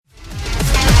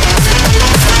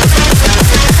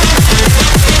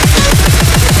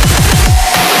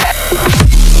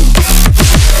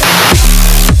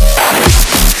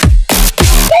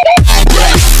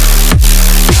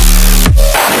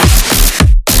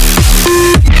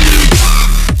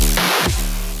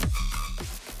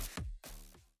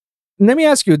let me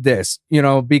ask you this,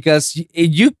 because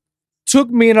you took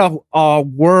me in a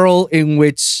world in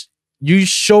which you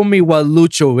show me what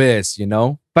Luccio is,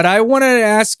 But I wanted to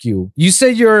ask you. You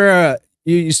said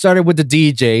you started with the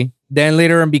DJ, then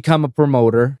later on become a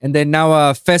promoter, and then now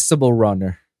a festival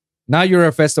runner. Now you're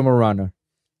a festival runner,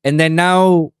 and then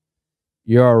now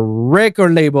you're a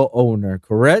record label owner,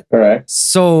 correct? Correct.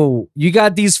 So you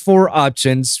got these 4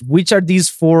 options. Which are these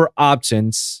 4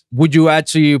 options would you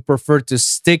actually prefer to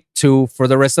stick to for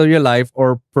the rest of your life,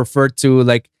 or prefer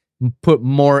to put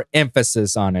more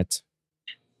emphasis on it?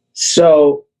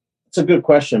 So it's a good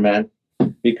question, man,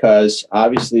 because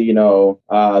obviously,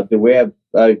 the way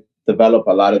I develop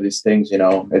a lot of these things,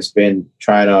 it's been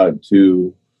trying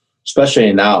to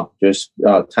especially now, just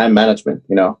time management,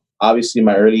 Obviously,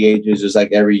 my early ages is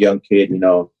like every young kid,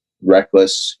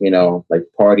 reckless, like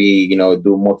party,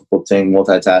 do multiple things,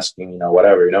 multitasking,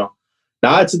 whatever, Now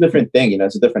it's a different thing,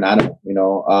 it's a different animal,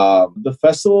 The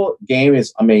festival game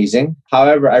is amazing.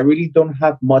 However, I really don't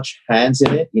have much hands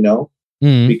in it,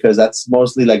 because that's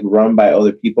mostly like run by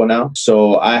other people now.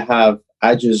 So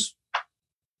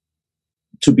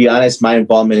to be honest, my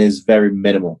involvement is very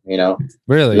minimal,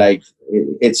 Really? Like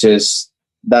it's just,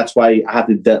 that's why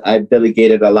I've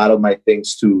delegated a lot of my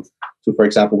things to, for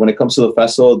example, when it comes to the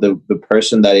festival, the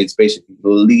person that is basically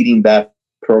leading that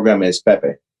program is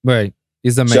Pepe. Right.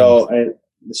 He's the main.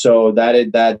 So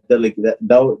that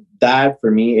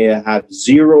for me, it has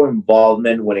zero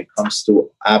involvement when it comes to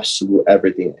absolute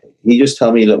everything. He just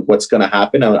tell me what's going to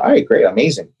happen. I'm like, all right, great,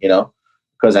 amazing,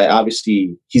 because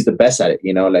he's the best at it,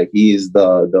 like he is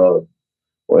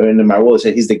in my role,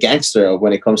 he's the gangster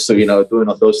when it comes to, doing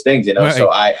all those things, Right. So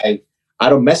I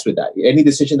don't mess with that. Any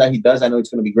decision that he does, I know it's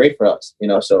going to be great for us,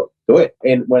 so do it.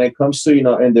 And when it comes to,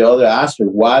 in the other aspect,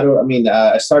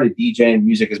 I started DJing.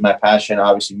 Music is my passion.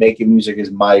 Obviously, making music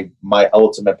is my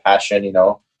ultimate passion,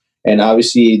 And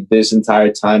obviously, this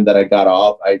entire time that I got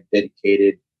off, I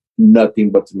dedicated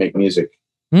nothing but to make music.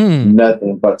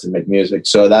 Nothing but to make music.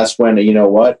 So that's when,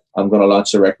 I'm going to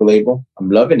launch a record label.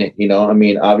 I'm loving it.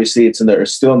 Obviously it's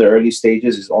still in the early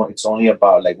stages. It's only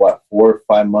about 4 or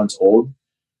 5 months old.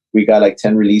 We got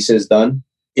 10 releases done.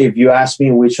 If you ask me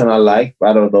which one I like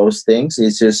out of those things,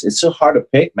 it's so hard to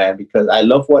pick, man, because I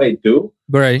love what I do.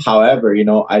 Right. However,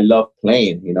 I love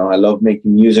playing, I love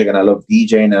making music, and I love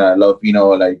DJing, and I love,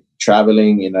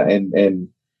 traveling, and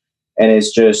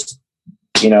it's just,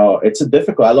 it's a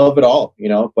difficult, I love it all,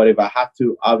 but if I have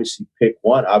to obviously pick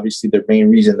one, obviously the main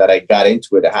reason that I got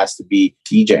into it has to be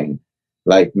DJing,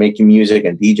 like making music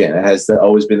and DJing. It has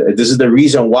always been, this is the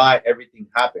reason why everything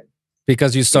happened.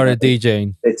 Because you started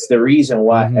DJing. It's the reason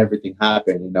why everything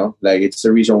happened, it's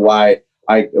the reason why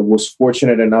I was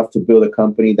fortunate enough to build a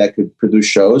company that could produce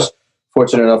shows,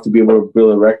 fortunate enough to be able to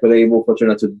build a record label, fortunate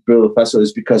enough to build a festival.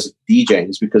 Is because of DJing,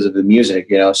 it's because of the music,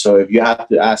 So if you have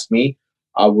to ask me,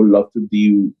 I would love to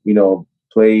do,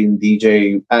 playing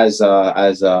DJ as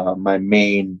my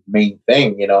main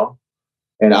thing,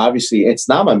 And obviously, it's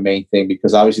not my main thing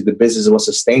because obviously the business is what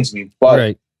sustains me.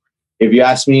 But if you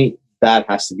ask me, that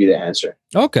has to be the answer.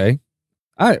 Okay,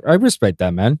 I respect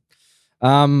that, man.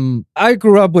 I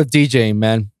grew up with DJing,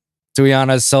 man. To be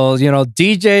honest, so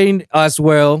DJing as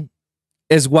well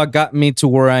is what got me to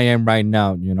where I am right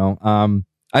now.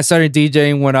 I started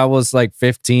DJing when I was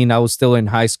 15. I was still in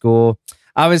high school.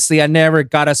 Obviously, I never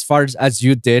got as far as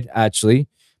you did, actually,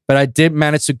 but I did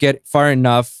manage to get far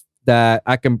enough that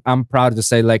I'm proud to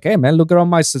say, hey, man, look at all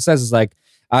my successes. I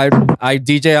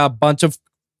DJ a bunch of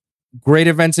great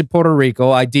events in Puerto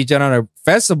Rico. I DJ on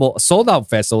sold out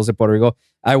festivals in Puerto Rico.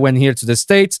 I went here to the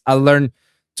States. I learned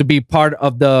to be part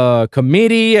of the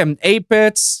committee and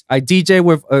Apex. I DJ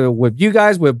with you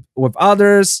guys, with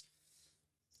others.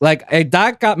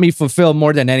 That got me fulfilled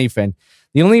more than anything.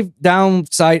 The only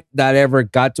downside that I ever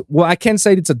got to, well, I can't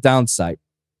say it's a downside,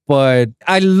 but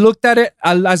I looked at it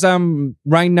as I'm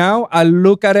right now. I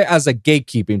look at it as a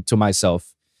gatekeeping to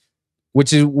myself,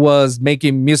 which was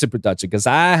making music production, because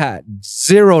I had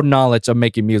zero knowledge of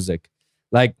making music.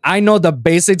 I know the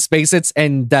basics,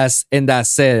 and that's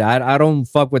it. I don't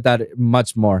fuck with that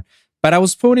much more. But I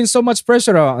was putting so much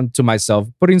pressure onto myself,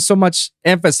 putting so much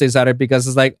emphasis at it,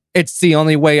 because it's the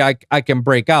only way I can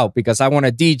break out, because I want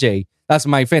to DJ. That's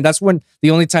my thing. That's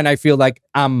the only time I feel like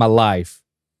I'm alive,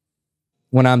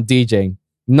 when I'm DJing.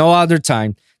 No other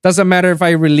time. Doesn't matter if I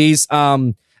release,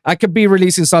 I could be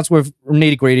releasing songs with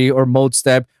Nitty Gritty or Mode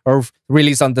Step, or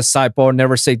release on Disciple,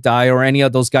 Never Say Die, or any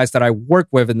of those guys that I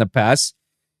worked with in the past.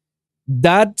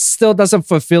 That still doesn't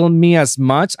fulfill me as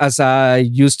much as I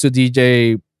used to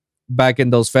DJ back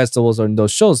in those festivals or in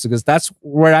those shows, because that's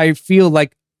where I feel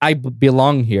like I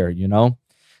belong here,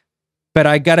 but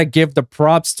I gotta give the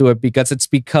props to it because it's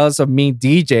because of me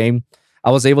DJing.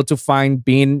 I was able to find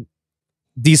being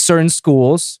these certain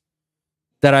schools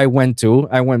that I went to.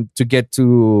 I went to get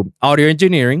to audio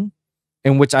engineering,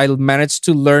 in which I managed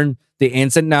to learn the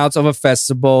ins and outs of a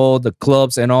festival, the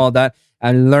clubs, and all that,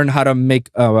 and learn how to make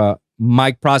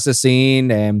mic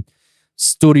processing and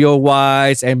studio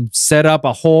wise, and set up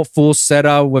a whole full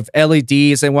setup with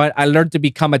LEDs. And what I learned to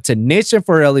become a technician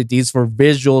for LEDs for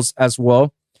visuals as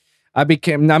well. I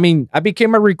became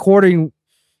a recording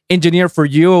engineer for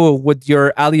you with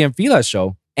your Ali and Fila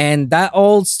show. And that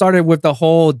all started with the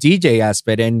whole DJ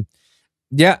aspect. And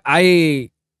yeah,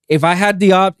 if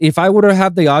I would have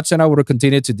had the option, I would have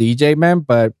continued to DJ, man.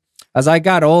 But as I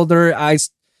got older, I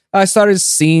started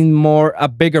seeing a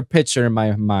bigger picture in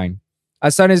my mind. I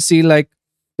started to see like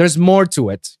there's more to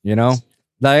it, you know?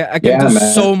 Like I can Yeah, do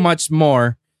man. so much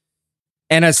more.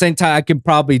 And at the same time, I can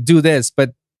probably do this,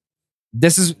 but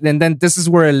this is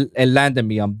where it landed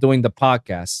me. I'm doing the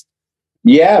podcast.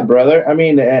 Yeah, brother. I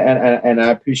mean, and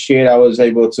I appreciate I was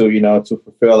able to, to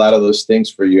fulfill a lot of those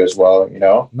things for you as well.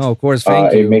 No, of course,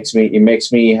 thank It you.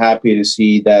 makes me happy to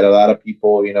see that a lot of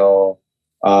people,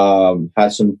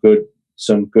 had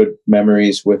some good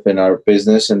memories within our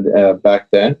business and back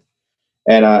then.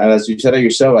 And as you said it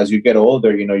yourself, as you get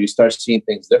older, you start seeing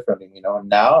things differently.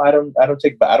 Now I don't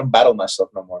battle myself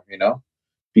no more.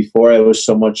 Before it was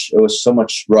so much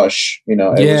rush. It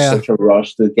was Yeah. such a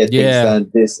rush to get things Yeah.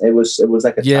 done. It was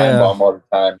like a time Yeah. bomb all the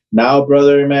time. Now,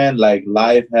 brother, man, like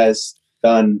life has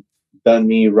done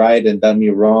me right and done me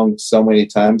wrong so many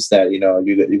times that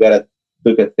you gotta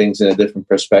look at things in a different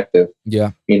perspective.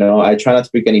 Yeah. I try not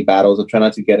to pick any battles. I try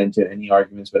not to get into any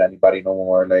arguments with anybody no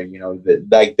more. Like,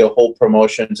 the whole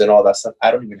promotions and all that stuff.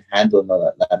 I don't even handle none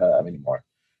of that anymore.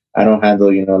 I don't handle,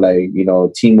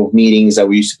 team of meetings that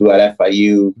we used to do at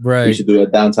FIU. Right. We used to do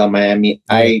at downtown Miami.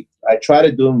 Yeah. I try to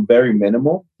do them very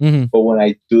minimal, but when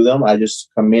I do them, I just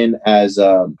come in as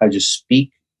I just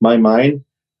speak my mind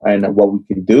and what we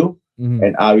can do,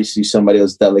 and obviously somebody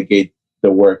else delegate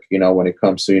the work. When it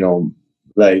comes to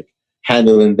like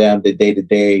handling them the day to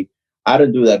day. I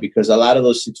don't do that because a lot of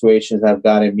those situations have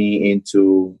gotten me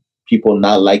into people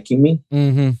not liking me.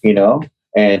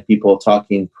 And people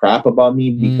talking crap about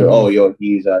me because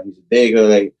he's a digger.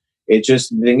 Like, it just,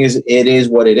 the thing is, it is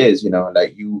what it is.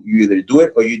 Like you either do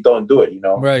it or you don't do it.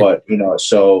 Right. But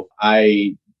so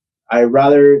I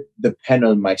rather depend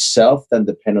on myself than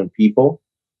depend on people,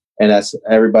 and that's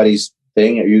everybody's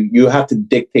thing. You have to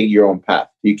dictate your own path.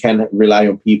 You can't rely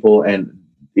on people, and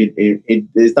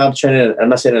it's not trying. I'm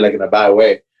not saying it like in a bad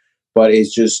way, but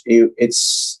it's just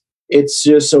it's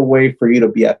just a way for you to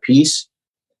be at peace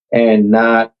and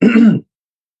not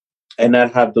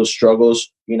have those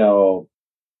struggles,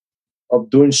 of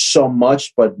doing so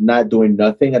much but not doing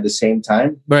nothing at the same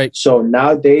time. Right. So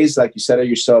nowadays, like you said it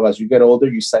yourself, as you get older,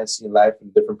 you start seeing life from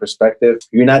a different perspective.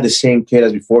 You're not the same kid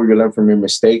as before. You learn from your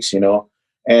mistakes, And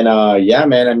yeah,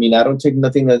 man. I mean, I don't take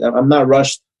nothing. I'm not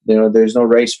rushed. There's no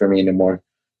race for me anymore.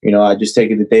 I just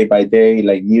take it day by day.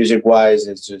 Like music wise,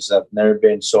 it's just I've never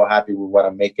been so happy with what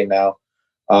I'm making now.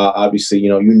 Obviously,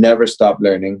 you never stop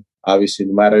learning. Obviously,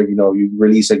 no matter, you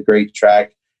release a great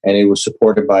track and it was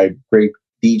supported by great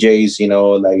DJs,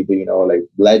 like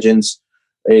legends.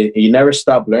 You never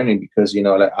stop learning because,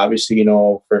 like obviously,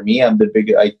 for me,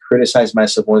 I criticize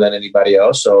myself more than anybody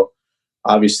else. So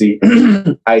obviously,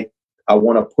 I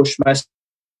want to push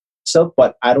myself,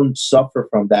 but I don't suffer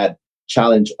from that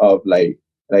challenge of like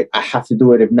I have to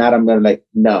do it. If not, I'm gonna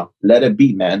no, let it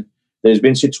be, man. There's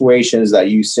been situations that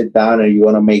you sit down and you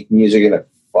want to make music and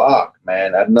fuck,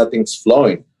 man, nothing's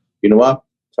flowing. You know what?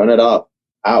 Turn it off,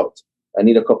 out. I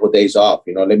need a couple of days off.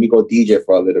 Let me go DJ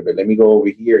for a little bit. Let me go over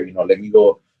here. Let me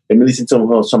listen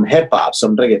to some hip hop,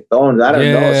 some reggaeton. I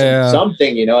don't know,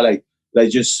 something. Like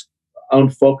just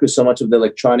unfocus so much of the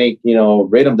electronic,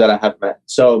 rhythm that I have, man.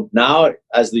 So now,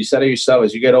 as you said it yourself,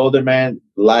 as you get older, man,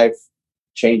 life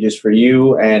changes for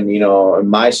you. And in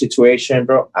my situation,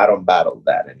 bro, I don't battle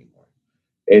that anymore.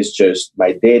 It's just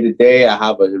my day to day. I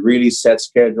have a really set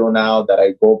schedule now that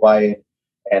I go by,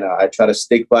 and I try to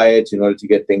stick by it in order to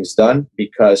get things done.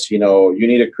 Because you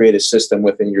need to create a system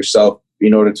within yourself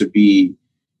in order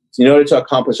to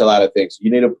accomplish a lot of things. You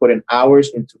need to put in hours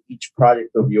into each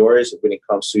project of yours when it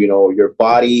comes to your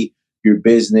body, your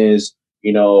business,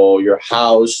 your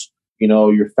house,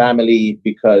 your family,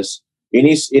 because it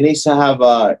needs to have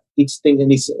each thing in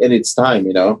its time.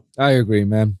 I agree,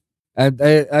 man.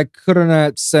 I couldn't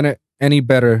have said it any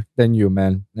better than you,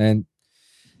 man.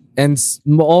 And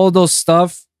all those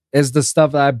stuff is the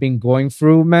stuff that I've been going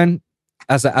through, man,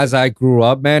 as I grew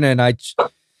up, man. And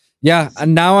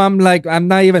and now I'm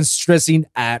not even stressing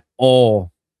at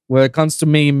all. When it comes to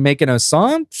me making a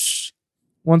song,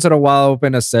 once in a while, I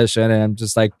open a session and I'm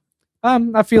just like,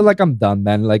 I feel like I'm done,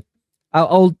 man. Like,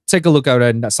 I'll take a look at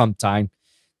it sometime.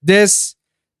 This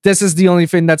is the only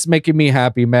thing that's making me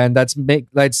happy, man.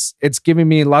 It's giving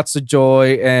me lots of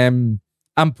joy, and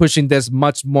I'm pushing this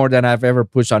much more than I've ever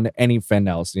pushed on anything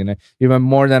else. You know, even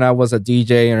more than I was a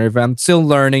DJ, and if I'm still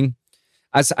learning.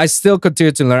 I still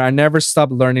continue to learn. I never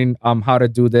stop learning how to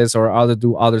do this or how to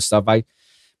do other stuff.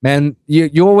 Man, you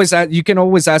can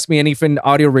always ask me anything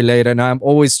audio related, and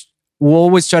we'll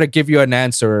always try to give you an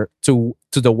answer to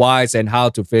the whys and how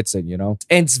to fix it. You know,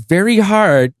 and it's very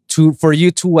hard for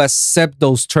you to accept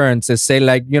those terms and say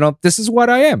like, you know, this is what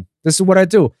I am. This is what I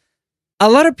do. A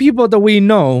lot of people that we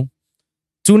know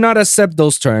do not accept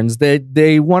those terms.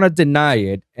 They want to deny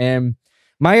it. And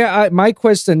my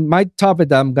question, my topic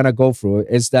that I'm gonna go through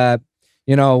is that,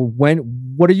 you know,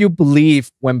 what do you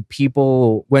believe when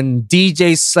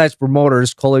DJs /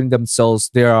 promoters calling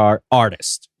themselves they are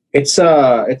artists? It's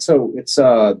a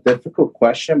difficult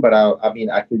question, but I mean,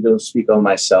 I could just speak on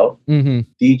myself.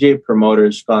 DJ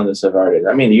promoters calling themselves artists.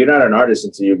 I mean, you're not an artist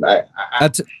until you.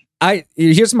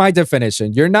 Here's my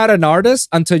definition: you're not an artist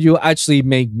until you actually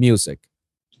make music.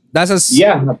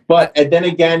 But and then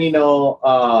again, you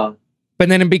know. But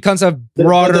then it becomes a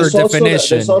broader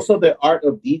definition. There's also the art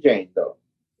of DJing, though.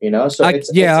 You know, so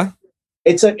it's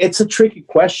a tricky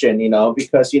question, you know,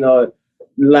 because, you know,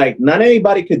 like not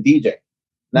anybody could DJ.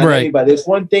 Not anybody. There's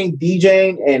one thing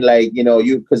DJing, and like, you know,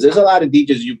 because there's a lot of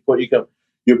DJs you put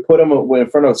them in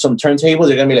front of some turntables,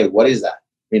 they're gonna be like, what is that?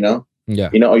 You know? Yeah.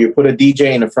 You know, or you put a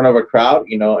DJ in front of a crowd,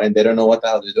 you know, and they don't know what the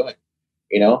hell they're doing.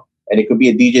 You know, and it could be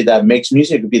a DJ that makes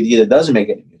music, it could be a DJ that doesn't make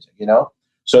any music, you know.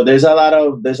 So there's a lot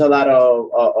of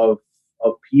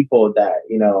people that,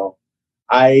 you know,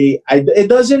 it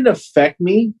doesn't affect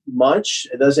me much.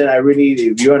 It doesn't.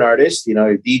 If you're an artist, you know,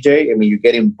 you're a DJ. I mean, you're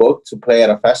getting booked to play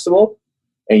at a festival,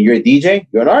 and you're a DJ.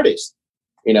 You're an artist.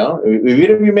 You know, if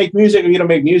you make music or you don't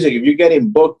make music, if you're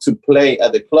getting booked to play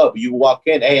at the club, you walk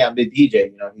in. Hey, I'm the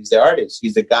DJ. You know, he's the artist.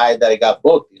 He's the guy that got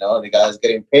booked. You know, the guy that's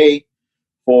getting paid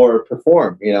for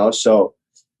perform. You know, so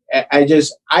I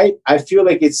feel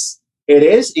like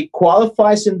it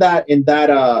qualifies in that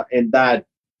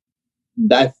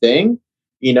thing,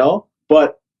 you know,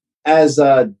 but as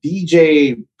a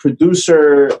DJ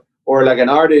producer or like an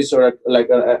artist or like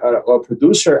a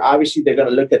producer, obviously they're going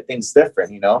to look at things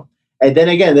different, you know. And then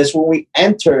again, that's when we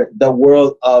enter the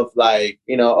world of like,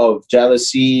 you know, of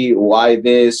jealousy, why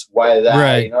this, why that,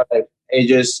 right. You know, like it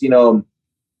just, you know,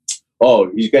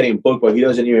 oh, he's getting booked, but he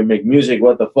doesn't even make music.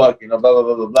 What the fuck? You know, blah, blah,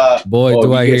 blah, blah, blah. Boy,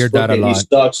 do I hear that a lot. He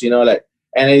sucks, you know, like,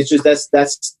 and it's just,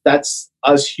 that's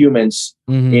us humans,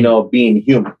 you know, being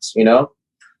humans, you know?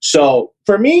 So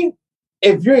for me,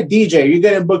 if you're a DJ, you're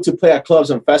getting booked to play at clubs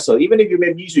and festivals, even if you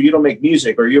make music, you don't make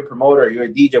music, or you're a promoter, or you're a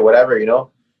DJ, whatever, you know?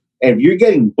 And if you're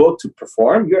getting booked to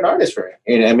perform, you're an artist for it.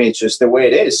 And I mean, it's just the way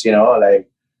it is, you know, like,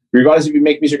 regardless if you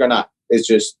make music or not, it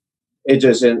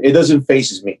doesn't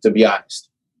faze me, to be honest.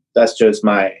 That's just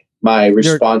my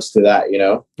response to that, you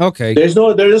know. Okay. There's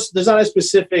not a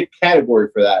specific category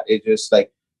for that. It just like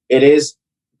it is,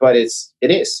 but it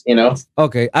is, you know.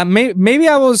 Okay. Maybe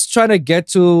I was trying to get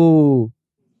to,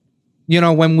 you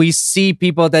know, when we see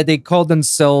people that they call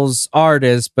themselves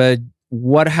artists, but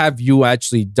what have you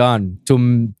actually done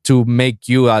to make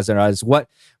you as an artist?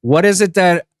 What is it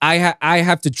that I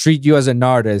have to treat you as an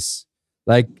artist?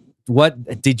 Like,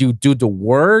 what did you do the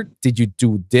work? Did you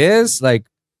do this? Like,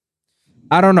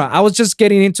 I don't know. I was just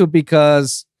getting into it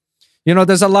because, you know,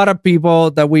 there's a lot of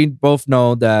people that we both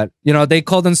know that, you know, they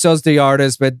call themselves the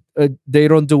artists, but they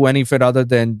don't do anything other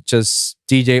than just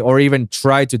DJ or even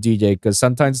try to DJ. Because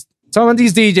sometimes some of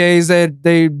these DJs,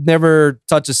 they never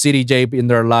touch a CDJ in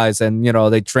their lives, and, you know,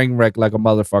 they train wreck like a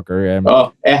motherfucker. And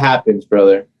oh, it happens,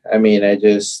 brother. I mean, I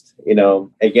just, you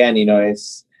know, again, you know,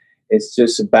 it's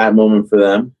just a bad moment for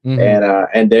them,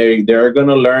 and they're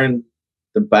gonna learn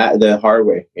the hard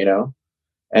way, you know.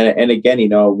 And again, you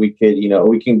know, we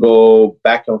can go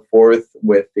back and forth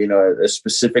with, you know, a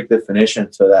specific definition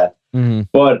to that.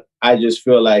 But I just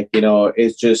feel like, you know,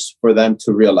 it's just for them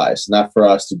to realize, not for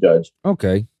us to judge.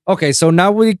 Okay. So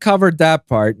now we covered that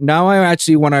part. Now I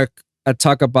actually want to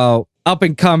talk about up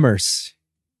and comers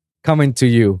coming to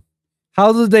you.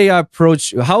 How do they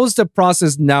approach you? How is the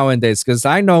process nowadays? Because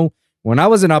I know when I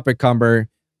was an up and comer,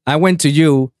 I went to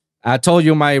you, I told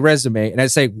you my resume, and I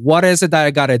say, what is it that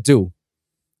I got to do?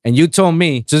 And you told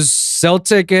me, just sell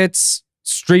tickets,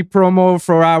 street promo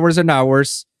for hours and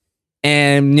hours,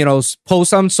 and, you know,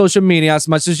 post on social media as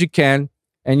much as you can.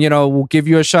 And, you know, we'll give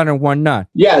you a shot and whatnot.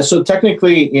 Yeah. So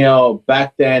technically, you know,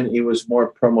 back then it was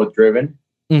more promo driven.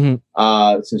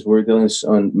 Mhm. Since we're dealing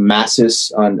on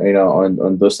masses on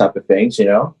on those type of things,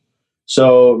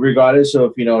 So regardless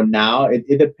of now it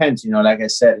depends. Like I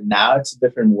said, now it's a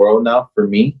different world now for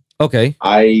me. Okay.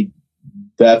 I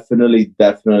definitely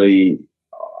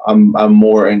I'm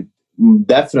more and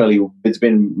definitely it's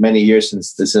been many years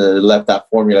since this left that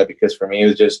formula because for me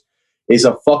it's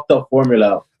a fucked up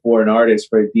formula for an artist,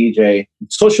 for a DJ.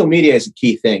 Social media is a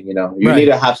key thing. You need Right.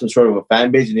 to have some sort of a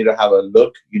fan base. You need to have a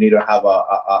look. You need to have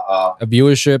A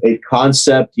viewership. a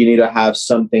concept. You need to have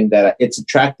something that it's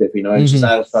attractive. It's just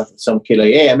Mhm. not some kid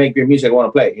like, hey, I make great music, I want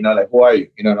to play. Like, who are you?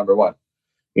 Number one.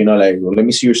 Like, well, let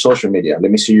me see your social media. Let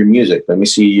me see your music. Let me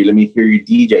hear your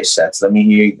DJ sets. Let me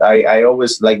hear. I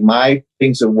always like my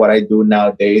things of what I do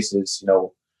nowadays is,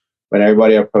 when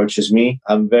everybody approaches me,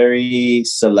 I'm very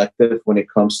selective when it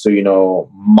comes to,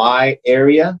 my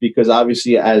area, because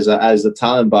obviously as a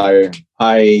talent buyer,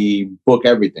 I book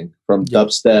everything from Yeah.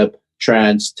 dubstep,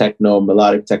 trance, techno,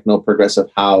 melodic techno, progressive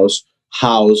house,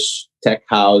 tech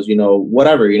house,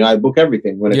 whatever, I book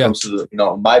everything when it Yeah. comes to,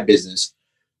 my business.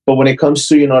 But when it comes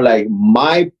to, like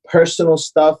my personal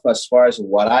stuff, as far as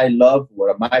what I love,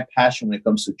 what my passion when it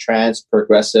comes to trance,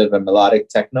 progressive, and melodic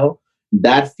techno,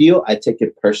 that feel, I take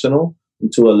it personal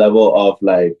to a level of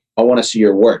like, I want to see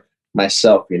your work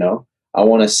myself, I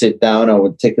want to sit down, I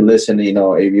would take a listen,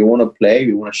 if you want to play, if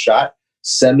you want a shot,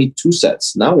 send me 2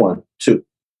 sets, not 1, 2.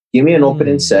 Give me an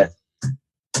opening set,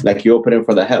 like you open it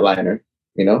for the headliner,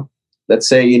 let's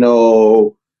say, you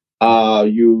want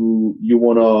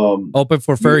to Open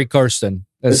for Ferry Karsten.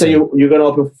 let's say you're gonna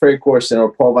open for Ferry Corsten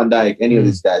or Paul Van Dyke, any of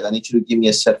these guys. I need you to give me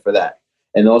a set for that,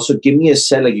 and also give me a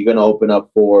set like you're gonna open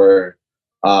up for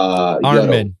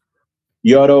Armin.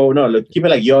 Yodo. No, look, keep it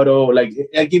like Yodo. Like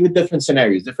I give you different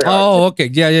scenarios, different. Oh, artists. okay.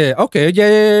 Yeah. Okay.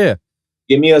 Yeah.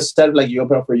 Give me a set like you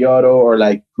open up for Yodo or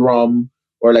like Grum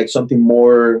or like something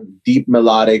more deep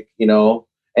melodic,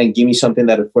 and give me something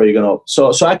that before you're gonna.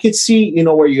 So I could see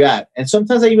where you're at, and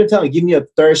sometimes I even tell them, give me a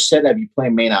third set that you play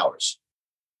main hours.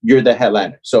 You're the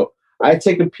headliner. So I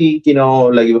take a peek,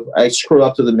 like if I scroll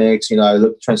up to the mix, I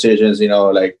look at transitions,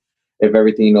 like if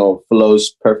everything,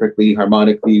 flows perfectly,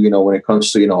 harmonically, when it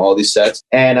comes to, all these sets.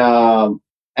 And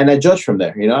I judge from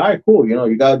there, all right, cool.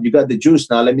 You got the juice.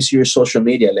 Now let me see your social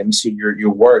media. Let me see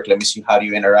your work. Let me see how do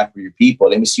you interact with your people.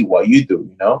 Let me see what you do,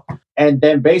 And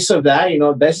then based on that,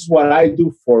 this is what I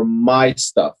do for my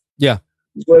stuff. Yeah.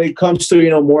 When it comes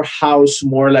to, more house,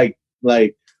 more like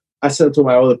I said to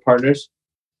my other partners,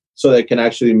 so they can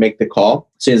actually make the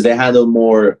call, since they handle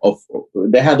more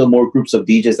groups of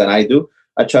DJs than I do.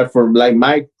 I try for like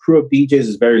my crew of DJs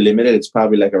is very limited. It's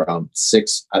probably like around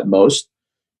 6 at most,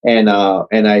 and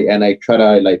I try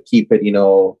to like keep it.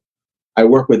 I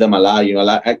work with them a lot.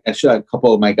 Actually a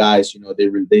couple of my guys,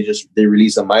 they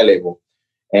release on my label,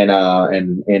 and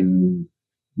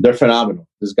they're phenomenal.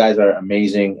 These guys are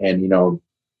amazing, and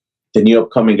the new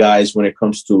upcoming guys, when it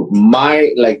comes to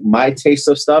my taste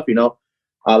of stuff,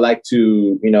 I like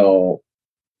to,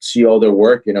 see all their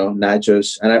work, not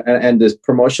just, and the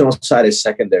promotional side is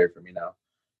secondary for me now,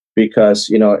 because,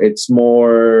 it's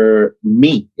more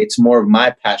me. It's more of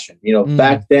my passion.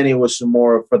 Back then it was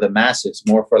more for the masses,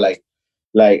 more for like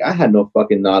I had no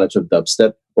fucking knowledge of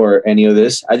dubstep or any of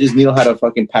this. I just knew how to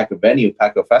fucking pack a venue,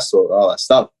 pack a festival, all that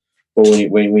stuff. But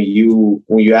when you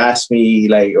ask me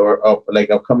or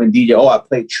like I'll come and DJ, I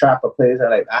play trap, I play that,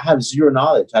 like I have zero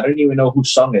knowledge. I don't even know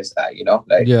whose song is that,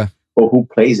 Yeah. or who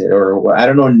plays it, or I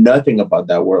don't know nothing about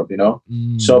that world,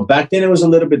 So back then it was a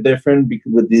little bit different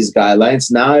with these guidelines.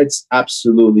 Now it's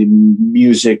absolutely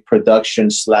music production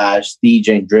 /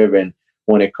 DJ driven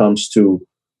when it comes to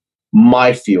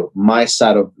my field, my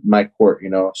side of my court,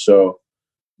 So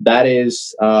that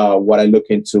is what I look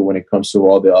into when it comes to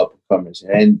all the up and comers,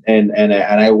 and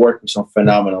I work with some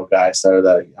phenomenal guys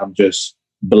that I'm just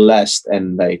blessed,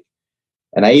 and I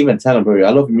even tell them, bro,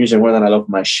 I love your music more than I love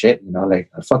my shit, like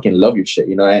I fucking love your shit,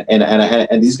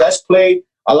 and these guys play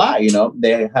a lot,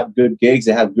 they have good gigs,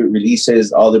 they have good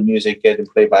releases, all the music getting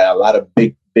played by a lot of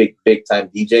big time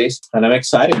DJs, and I'm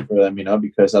excited for them,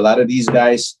 because a lot of these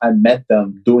guys, I met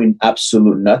them doing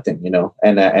absolute nothing,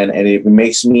 and it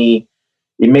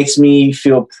makes me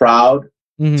feel proud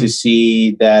to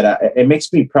see that. It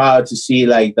makes me proud to see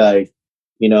like hey,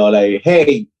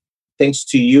 thanks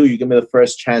to you, you give me the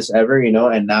first chance ever,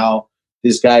 and now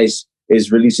this guy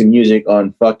is releasing music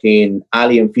on fucking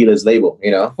Ali and Fila's label,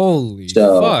 Holy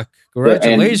So, fuck!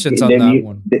 Congratulations on that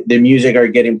one. The music are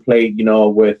getting played,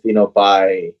 with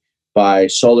by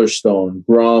Solarstone,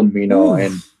 Grum,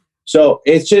 and so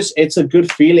it's a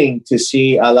good feeling to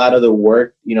see a lot of the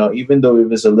work, even though it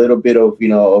was a little bit of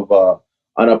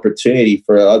an opportunity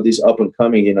for all these up and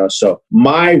coming, So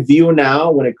my view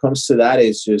now when it comes to that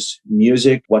is just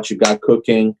music, what you got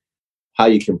cooking, how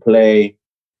you can play,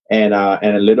 and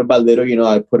a little by little,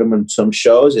 I put them in some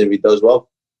shows. If it does well,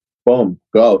 boom,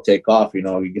 go take off. You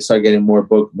can start getting more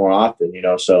booked more often.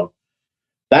 So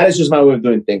that is just my way of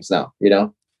doing things now.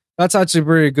 That's actually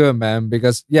pretty good, man.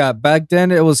 Because yeah, back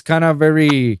then it was kind of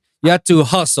very, you had to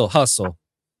hustle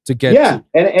to get. Yeah,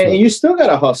 and you still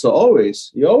gotta hustle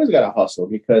always. You always gotta hustle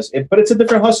but it's a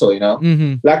different hustle.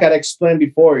 Mm-hmm. Like I explained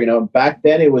before. Back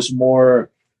then it was more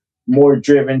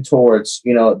driven towards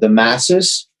the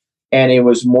masses, and it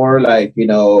was more like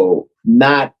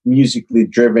not musically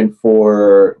driven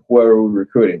for whoever we're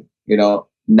recruiting.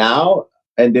 Now,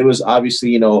 and there was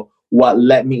obviously what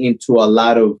led me into a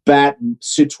lot of bad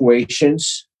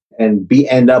situations and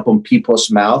end up on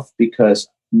people's mouth because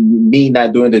me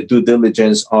not doing the due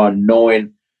diligence on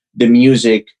knowing the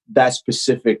music, that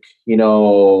specific,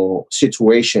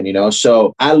 situation,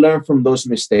 So I learned from those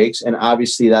mistakes. And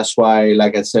obviously that's why,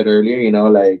 like I said earlier,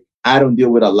 like I don't deal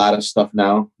with a lot of stuff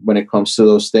now when it comes to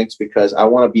those things because I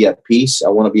want to be at peace. I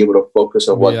want to be able to focus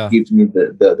on what gives me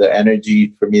the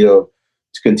energy for me to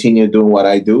continue doing what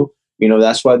I do.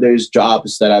 That's why there's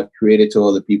jobs that I've created to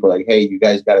other people like, hey, you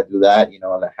guys got to do that,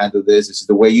 like handle this. This is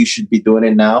the way you should be doing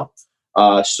it now.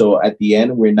 So at the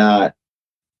end, we're not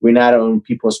on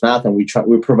people's mouth, and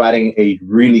we're providing a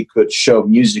really good show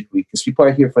musically because people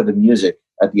are here for the music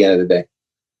at the end of the day.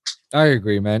 I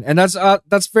agree, man. And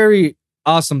that's very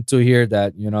awesome to hear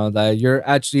that, that you're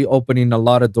actually opening a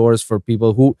lot of doors for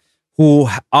people who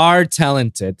are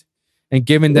talented and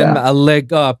giving them a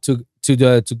leg up to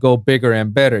go bigger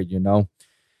and better,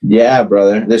 Yeah,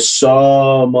 brother. There's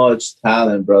so much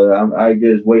talent, brother. I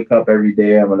just wake up every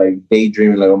day. I'm like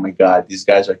daydreaming, like, oh my God, these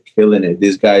guys are killing it.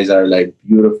 These guys are like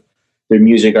beautiful. Their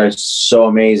music are so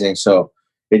amazing. So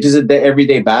it's just an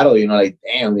everyday battle, like,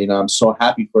 damn, I'm so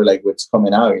happy for like what's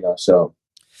coming out, So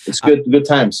it's good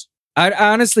times. I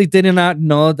honestly did not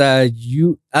know that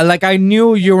you, like, I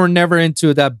knew you were never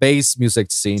into that bass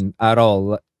music scene at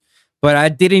all, but I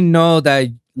didn't know that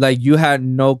like you had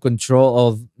no control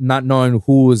of not knowing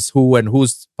who's who and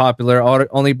who's popular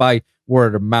only by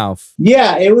word of mouth.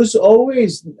 Yeah, it was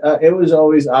always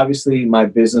obviously my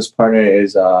business partner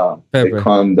is they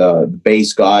call him the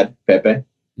bass god, Pepe.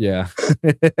 Yeah.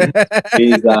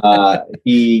 He's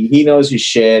he knows his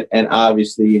shit, and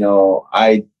obviously,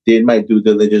 I did my due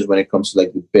diligence when it comes to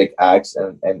like the big acts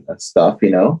and stuff,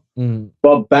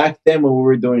 But back then when we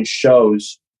were doing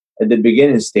shows at the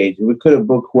beginning stage, we could have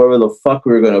booked whoever the fuck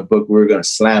we were gonna book, we were gonna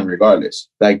slam regardless.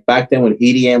 Like back then when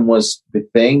EDM was the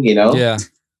thing, Yeah.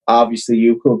 Obviously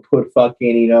you could put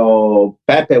fucking,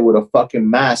 Pepe with a fucking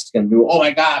mask and be, oh my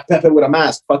God, Pepe with a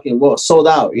mask, fucking well, sold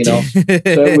out, So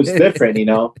it was different,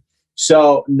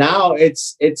 So now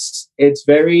it's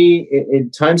very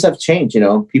times have changed,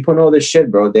 People know the shit,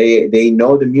 bro. They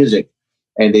know the music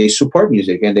and they support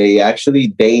music, and they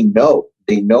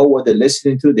know what they're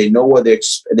listening to. They know what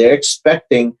they're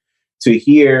expecting to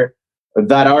hear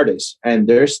that artist and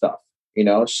their stuff,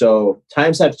 So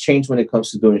times have changed when it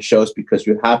comes to doing shows because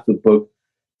you have to book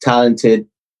talented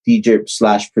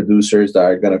DJ/producers that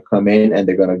are going to come in and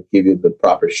they're going to give you the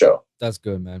proper show. That's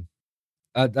good, man.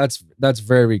 That's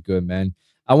very good, man.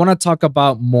 I want to talk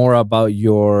more about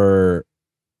your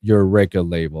record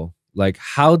label. Like,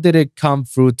 how did it come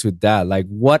through to that? Like,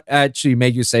 what actually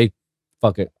made you say,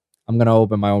 "Fuck it, I'm gonna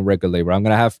open my own record label. I'm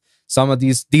gonna have some of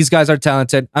these guys are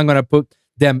talented. I'm gonna put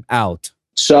them out."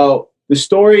 So the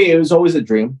story, it was always a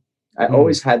dream. I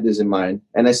always had this in mind,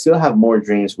 and I still have more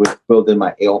dreams with building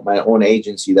my own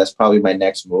agency. That's probably my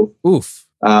next move. Oof.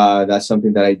 That's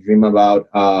something that I dream about.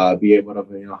 Be able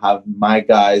to have my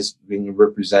guys being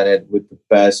represented with the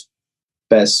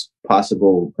best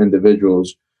possible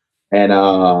individuals, and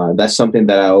that's something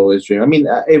that I always dream. I mean,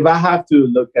 if I have to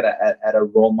look at a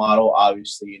role model,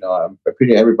 obviously, I'm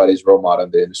pretty everybody's role model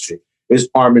in the industry is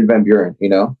Armin van Buuren.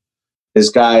 This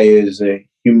guy is a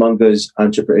humongous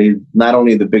entrepreneur, not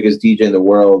only the biggest DJ in the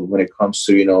world when it comes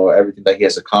to everything that he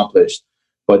has accomplished.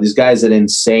 But this guy is an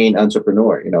insane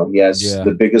entrepreneur. He has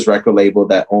the biggest record label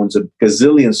that owns a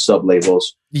gazillion sub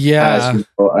labels. Yeah, has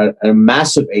a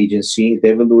massive agency,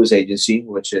 David Lewis Agency,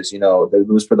 which is the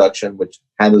Lewis Production, which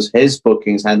handles his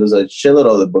bookings, handles a shitload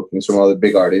of the bookings from all the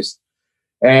big artists,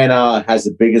 and has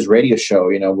the biggest radio show.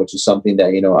 Which is something that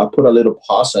I put a little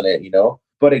pause on it.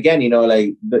 But again,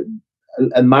 like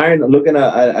admiring, looking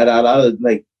at a lot of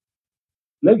like,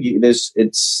 look,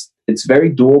 it's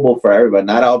very doable for everybody.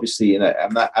 Not obviously, and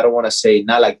I don't want to say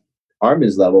not like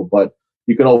Armin's level, but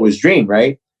you can always dream,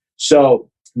 right? So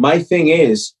my thing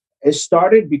is, it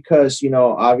started because,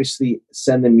 obviously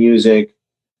sending music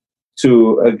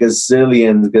to a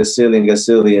gazillions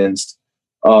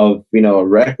of,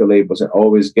 record labels and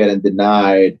always getting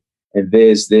denied and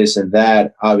this and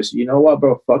that. Obviously, you know what,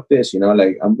 bro, fuck this.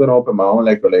 Like, I'm gonna open my own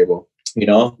record label.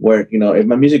 Where, if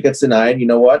my music gets denied, you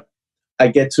know what, I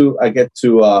get to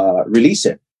release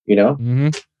it. Mm-hmm.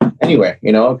 Anyway,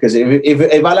 because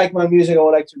if I like my music, I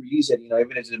would like to release it.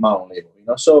 Even if it's my own label.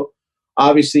 So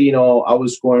obviously, I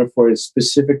was going for a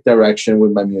specific direction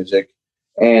with my music,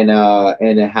 and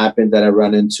it happened that I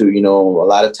run into a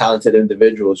lot of talented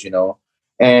individuals.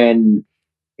 And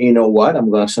you know what?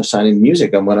 I'm gonna start signing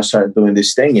music. I'm gonna start doing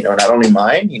this thing. Not only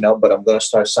mine, but I'm gonna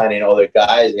start signing other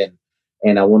guys,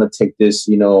 and I want to take this.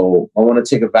 I want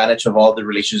to take advantage of all the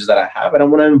relationships that I have, and I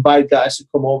want to invite guys to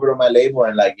come over to my label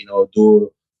and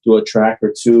do a track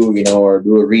or two, or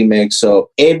do a remix.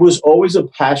 So it was always a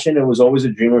passion. It was always a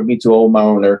dream of me to own my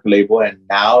own record label, and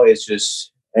now it's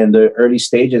just in the early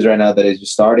stages right now that it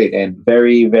just started, and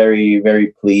very, very, very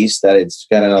pleased that it's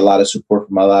gotten a lot of support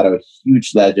from a lot of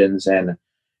huge legends, and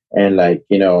like,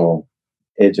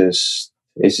 it's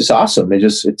just awesome.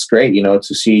 It's great,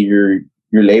 to see your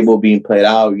label being played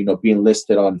out, being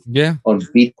listed on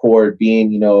Beatport,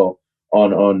 being, on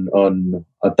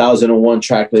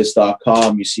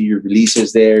 1001tracklist.com. You see your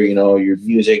releases there, your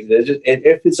music.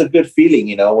 It's a good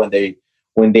feeling,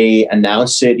 when they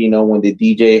announce it, when the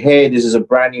DJ, hey, this is a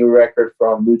brand new record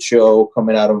from Luccio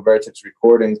coming out on Vertex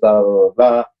Recordings, blah, blah, blah,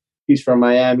 blah. He's from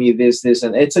Miami, this,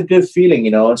 and it's a good feeling,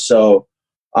 So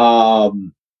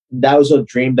that was a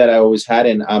dream that I always had,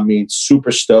 and I mean,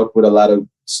 super stoked with a lot of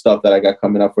stuff that I got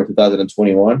coming up for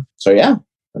 2021. So yeah,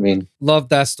 I mean, love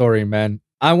that story, man.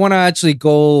 I want to actually I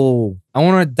want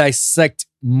to dissect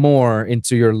more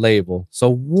into your label.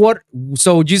 So all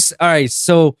right.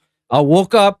 So I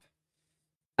woke up,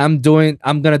 I'm going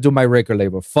to do my record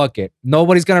label. Fuck it.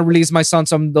 Nobody's going to release my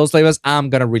songs on those labels. I'm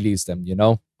going to release them,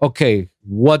 Okay.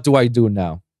 What do I do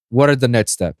now? What are the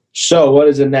next steps? So what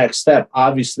is the next step?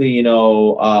 Obviously,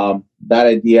 that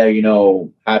idea,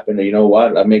 happened. You know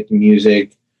what? I'm making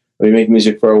music. We make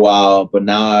music for a while, but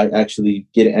now I actually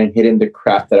I'm hitting the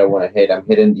craft that I want to hit. I'm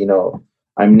hitting,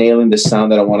 I'm nailing the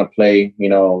sound that I want to play,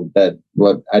 that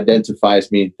what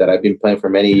identifies me, that I've been playing for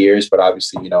many years. But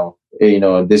obviously,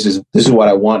 this is what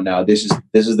I want now. This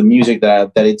is the music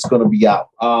that it's going to be out.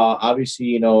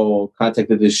 Obviously, contact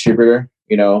the distributor,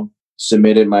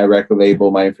 submitted my record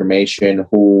label, my information,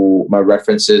 my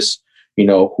references,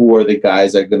 who are the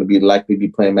guys that are going to be likely be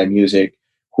playing my music.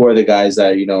 Who are the guys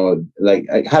that, like,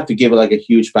 I have to give like a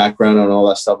huge background on all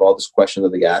that stuff, all this questions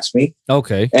that they asked me.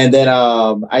 Okay. And then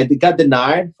I got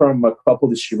denied from a couple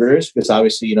distributors because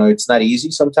obviously, it's not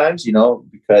easy sometimes,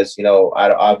 because,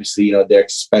 obviously, they're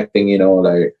expecting,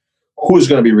 like, who's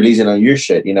going to be releasing on your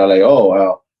shit, like,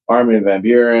 Armin van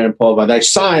Buren, Paul Van Dyke,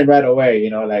 sign right away,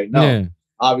 like, no. Yeah.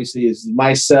 Obviously, it's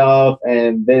myself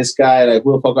and this guy, like,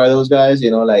 who the fuck are those guys?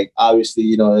 Like,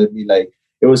 obviously, it'd be like,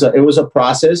 it was a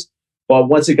process. But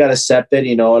once it got accepted,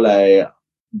 like,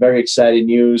 very exciting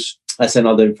news. I sent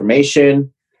all the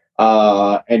information,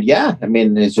 and yeah, I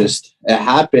mean, it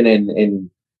happened, and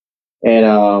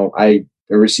I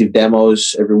receive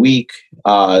demos every week.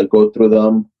 Go through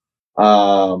them.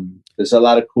 There's a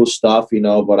lot of cool stuff,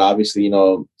 but obviously,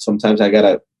 sometimes I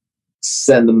gotta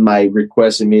send them my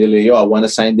request immediately. I want to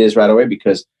sign this right away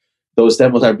because those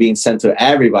demos are being sent to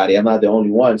everybody. I'm not the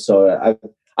only one, so I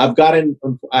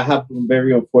have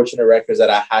very unfortunate records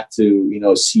that I had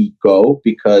to, see go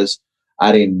because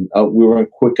we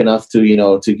weren't quick enough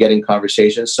to get in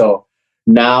conversation. So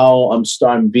now I'm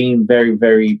being very,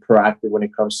 very proactive when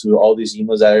it comes to all these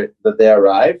emails that they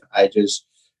arrive. I just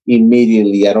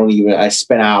immediately, I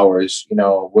spend hours,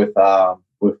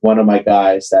 with one of my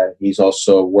guys that he's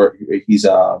also he's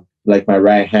like my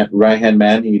right hand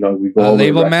man. We go over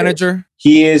label manager.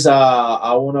 He is.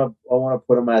 I wanna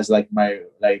put him as like my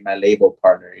label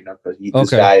partner. Because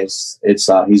this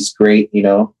guy he's great. He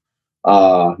does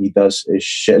a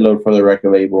shitload for the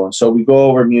record label, and so we go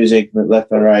over music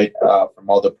left and right from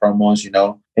all the promos.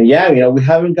 And yeah, we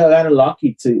haven't gotten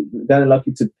lucky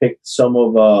to pick some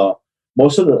of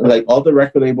most of the, like, all the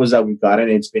record labels that we've gotten.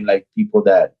 It's been like people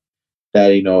that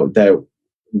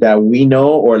we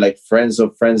know, or like friends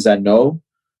of friends that know,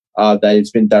 that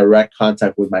it's been direct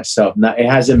contact with myself. Now, it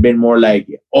hasn't been more like,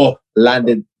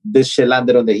 this shit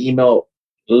landed on the email,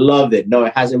 loved it. No,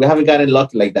 it hasn't. We haven't gotten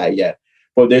lucky like that yet.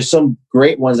 But there's some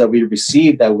great ones that we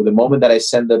received that with the moment that I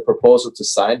send the proposal to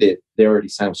sign it, they already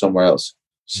signed somewhere else.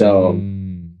 So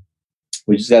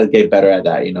we just got to get better at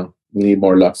that. We need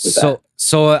more luck with that.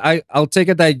 So I'll take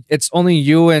it that it's only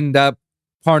you and that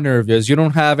partner of yours. You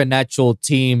don't have an actual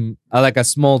team, like a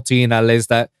small team at least,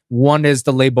 that one is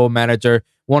the label manager,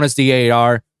 one is the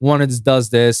AR, one does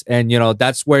this, and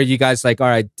that's where you guys like, all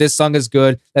right, this song is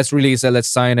good, let's release it, let's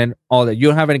sign it, all that. You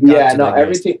don't have any. Yeah, no,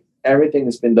 everything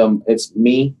has been done. It's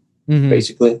me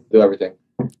basically do everything.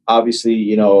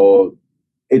 Obviously, I'm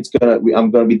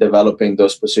gonna be developing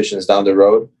those positions down the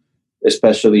road,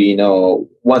 especially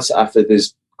once after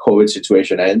this COVID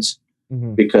situation ends,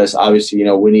 because obviously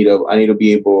I need to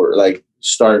be able to like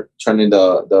start turning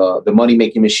the money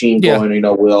making machine going,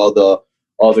 with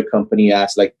all the company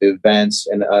acts, like the events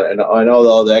and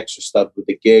all the extra stuff with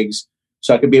the gigs,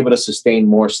 so I could be able to sustain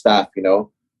more staff.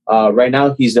 Right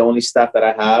now he's the only staff that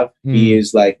I have. He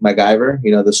is like MacGyver,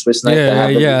 the Swiss knife that have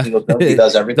every single thing. He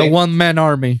does everything. The one man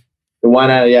army. The one,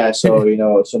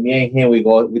 so so me and him,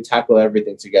 we tackle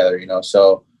everything together.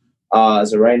 So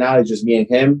right now it's just me and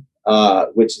him.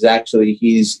 Which is actually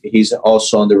he's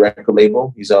also on the record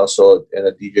label. He's also in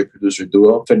a DJ producer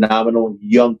duo. Phenomenal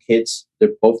young kids.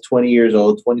 They're both 20 years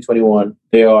old, 2021.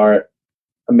 They are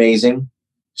amazing.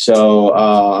 So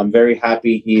I'm very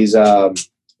happy he's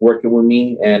working with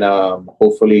me, and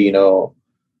hopefully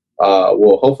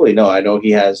hopefully no, I know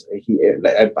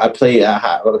I play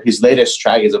his latest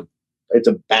track it's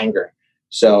a banger.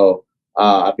 So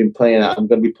I'm going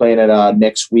to be playing it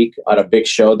next week at a big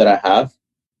show that I have.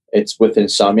 It's with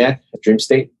Insomniac, Dream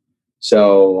State.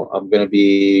 So I'm going to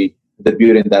be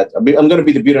debuting that. I'm going to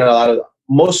be debuting a lot of,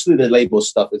 mostly the label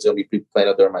stuff is going to be playing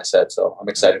out during my set. So I'm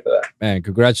excited for that. Man,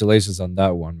 congratulations on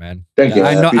that one, man. Thank you.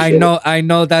 I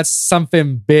know that's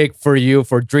something big for you,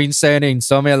 for Dream State and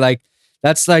Insomniac. Like,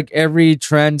 that's like every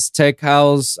trance, tech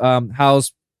house,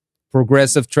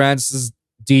 progressive trance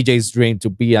DJ's dream to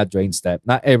be at Dream State.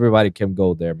 Not everybody can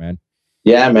go there, man.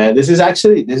 Yeah, man. This is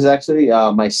actually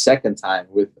my second time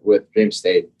with Dream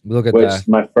State. Look at that.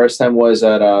 My first time was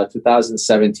at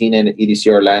 2017 in EDC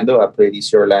Orlando. I played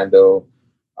EDC Orlando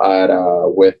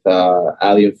with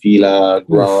Ali and Fila,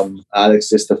 Grum,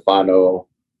 Alex DiStefano,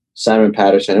 Simon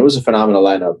Patterson. It was a phenomenal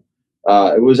lineup.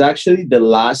 It was actually the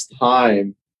last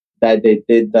time that they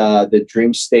did the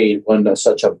Dream State on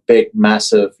such a big,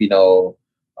 massive,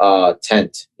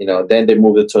 tent. Then they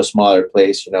moved it to a smaller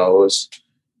place.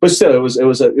 But still, it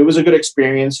was a good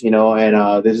experience,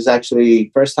 and this is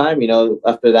actually first time,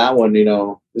 after that one,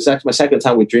 this is actually my second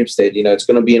time with Dream State. It's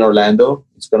going to be in Orlando.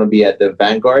 It's going to be at the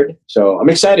Vanguard. So I'm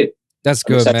excited. That's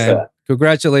good, man.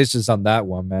 Congratulations on that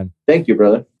one, man. Thank you,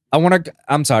 brother.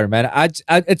 I'm sorry, man.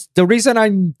 It's the reason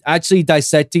I'm actually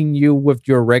dissecting you with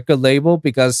your record label,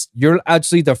 because you're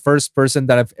actually the first person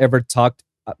that I've ever talked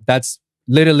that's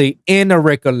literally in a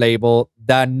record label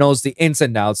that knows the ins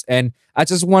and outs. And I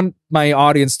just want my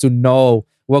audience to know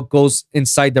what goes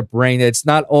inside the brain. It's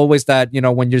not always that,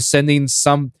 when you're sending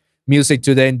some music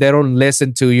to them, they don't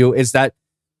listen to you. It's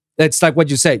like what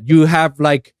you said. You have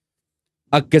like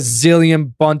a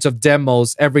gazillion bunch of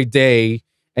demos every day,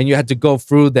 and you had to go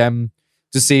through them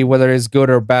to see whether it's good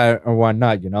or bad or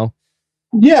whatnot,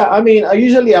 Yeah, I mean,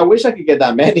 I wish I could get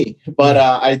that many, but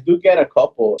I do get a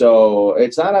couple. So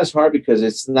it's not as hard because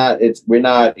we're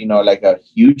not, like a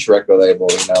huge record label,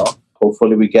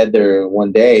 Hopefully we get there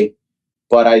one day.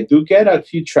 But I do get a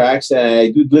few tracks, and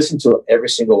I do listen to every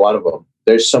single one of them.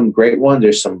 There's some great ones,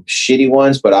 there's some shitty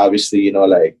ones, but obviously,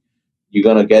 like you're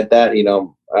gonna get that,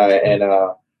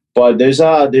 but there's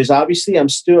obviously I'm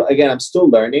still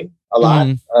learning a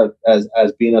lot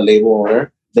as being a label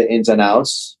owner, the ins and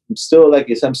outs. I'm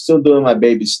still doing my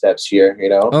baby steps here,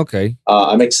 Okay.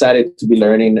 I'm excited to be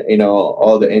learning,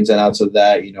 all the ins and outs of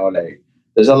that, like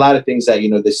there's a lot of things that,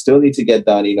 they still need to get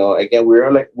done, again, we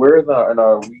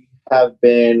have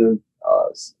been,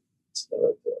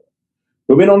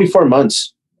 we've been only 4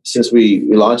 months since we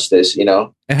launched this, And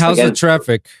how's the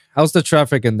traffic? How's the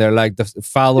traffic in there? Like the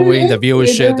following, the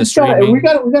viewership, the streaming? We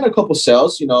got a couple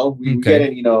sales, we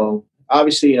getting,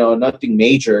 obviously, nothing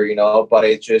major, but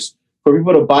it's just for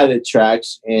people to buy the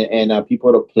tracks and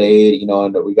people to play it,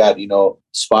 and we got,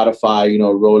 Spotify,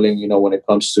 rolling, when it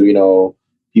comes to,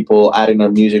 people adding our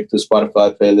music to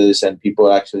Spotify playlists and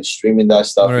people actually streaming that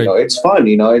stuff. Right. It's fun,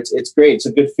 it's great. It's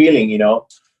a good feeling,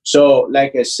 So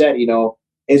like I said,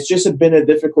 it's just been a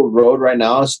difficult road right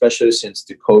now, especially since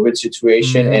the COVID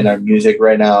situation and our music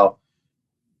right now.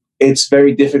 It's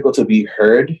very difficult to be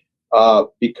heard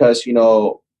because,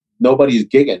 nobody's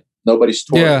gigging, nobody's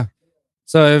touring. Yeah.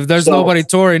 So if there's nobody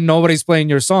touring, nobody's playing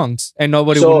your songs, and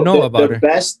nobody will know about it.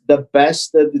 The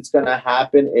best that it's gonna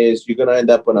happen is you're gonna end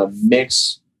up on a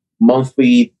mix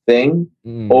monthly thing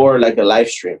or like a live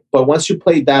stream. But once you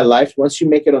play that once you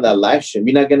make it on that live stream,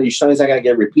 your song is not gonna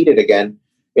get repeated again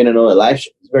in another live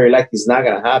stream. It's very likely it's not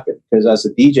gonna happen because as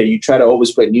a DJ, you try to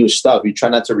always play new stuff. You try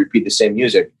not to repeat the same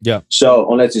music. Yeah. So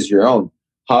unless it's your own.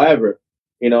 However,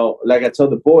 like I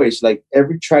told the boys, like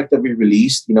every track that we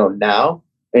released, now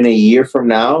in a year from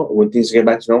now, when things get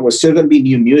back to normal, we're still going to be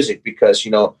new music because,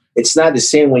 it's not the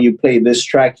same when you play this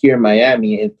track here in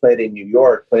Miami and play it in New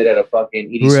York, play it at a fucking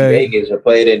EDC Right. Vegas or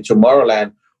play it in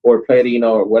Tomorrowland or play it,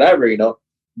 or whatever,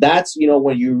 that's,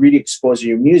 when you really expose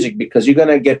your music because you're going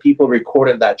to get people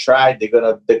recording that track. They're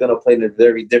going to play it in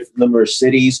very different numerous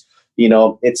cities.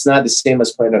 It's not the same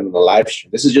as playing it on the live stream.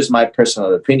 This is just my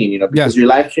personal opinion, because your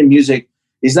live stream music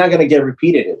is not going to get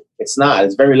repeated. It's not.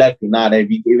 It's very likely not. If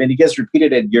it gets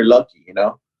repeated, you're lucky,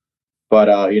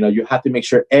 But, you have to make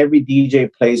sure every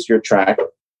DJ plays your track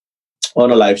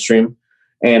on a live stream.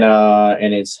 And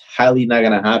it's highly not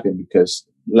going to happen because,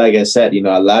 like I said,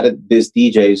 a lot of these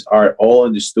DJs are all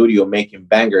in the studio making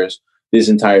bangers this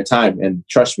entire time. And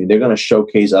trust me, they're going to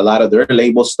showcase a lot of their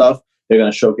label stuff. They're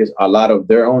going to showcase a lot of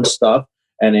their own stuff.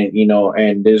 And then,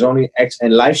 and there's only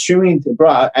and live streaming,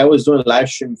 bro. I was doing live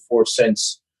stream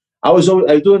I was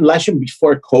doing live stream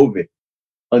before COVID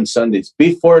on Sundays,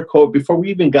 before we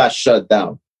even got shut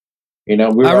down.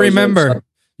 I remember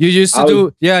you used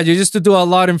to do a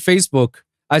lot in Facebook.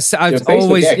 I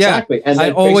always, exactly. And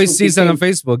I always see that on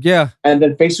Facebook. Yeah. And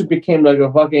then Facebook became like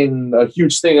a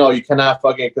huge thing. Oh, you cannot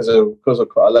fucking because of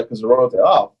royalty.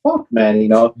 Oh, fuck, man.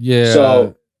 Yeah.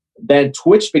 So then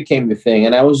Twitch became the thing,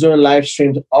 and I was doing live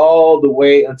streams all the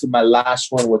way until my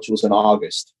last one, which was in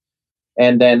August.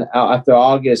 And then after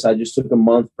August, I just took a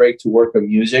month break to work on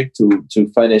music to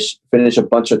finish a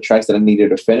bunch of tracks that I needed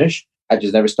to finish. I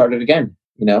just never started again,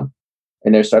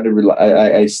 And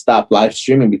I stopped live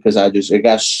streaming because it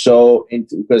got so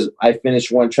into because I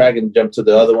finished one track and jumped to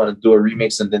the other one and do a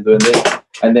remix and then doing this,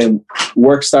 and then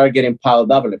work started getting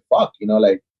piled up and like fuck,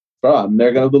 bro, I'm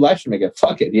never gonna do live stream again.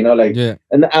 Fuck it, Yeah.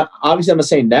 And obviously I'm not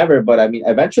saying never, but I mean,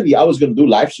 eventually I was gonna do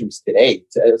live streams today.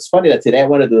 It's funny that today I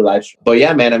want to do a live stream, but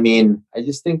yeah, man. I mean, I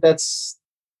just think that is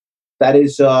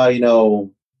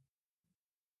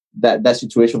that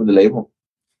situation with the label.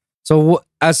 So,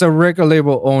 as a record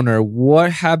label owner,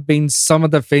 what have been some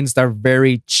of the things that are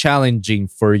very challenging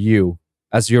for you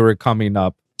as you were coming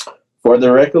up? For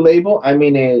the record label, I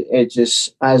mean, it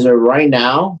just, as of right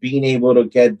now, being able to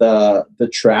get the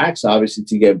tracks, obviously,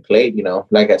 to get played,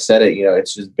 like I said,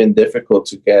 it's just been difficult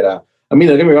to get. I mean,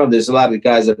 don't get me wrong, there's a lot of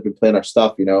guys that have been playing our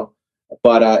stuff,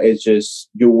 but it's just,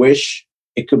 you wish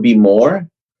it could be more.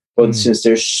 But since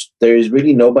there's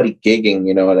really nobody gigging,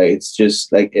 it's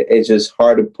just like it's just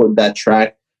hard to put that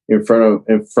track in front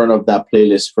of that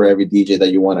playlist for every DJ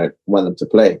that you want them to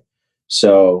play.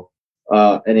 So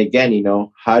and again,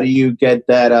 how do you get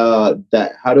that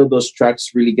how do those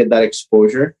tracks really get that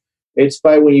exposure? It's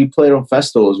by when you play it on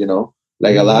festivals,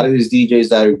 like a lot of these DJs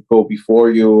that go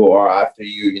before you or after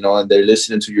you, and they're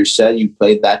listening to your set, you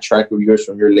played that track of yours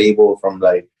from your label, from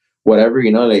like whatever,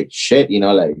 like shit,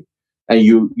 like. And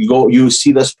you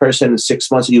see this person in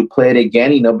 6 months and you play it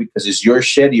again, because it's your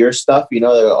shit, your stuff, they're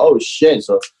like, oh shit.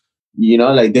 So,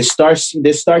 like they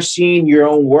start seeing your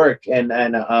own work and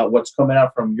what's coming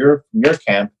out from your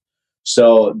camp.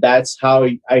 So that's how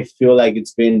I feel like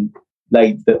it's been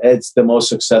like it's the most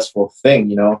successful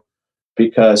thing,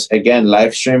 because again,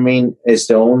 live streaming is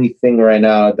the only thing right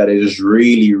now that is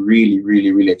really, really,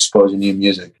 really, really exposing new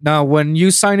music. Now, when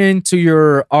you sign into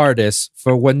your artist,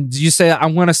 for when you say, I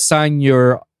want to sign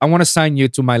you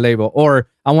to my label, or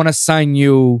I want to sign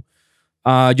you,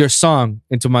 your song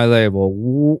into my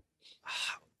label,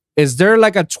 is there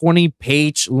like a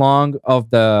 20-page long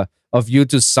of you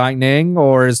to sign in,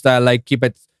 or is that like keep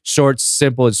it short,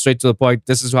 simple, and straight to the point?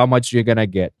 This is how much you're gonna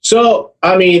get. So,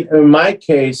 I mean, in my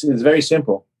case, it's very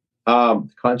simple. The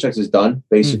contract is done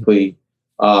basically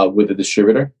with the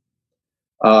distributor.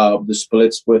 The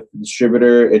splits with the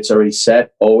distributor, it's already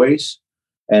set always.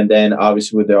 And then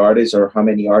obviously with the artists, or how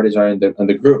many artists are in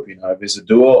the group. If it's a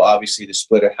duo, obviously the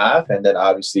split in half, and then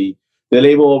obviously the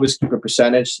label always keep a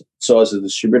percentage. So as a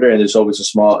distributor, and there's always a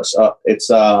small.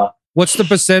 What's the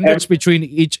percentage between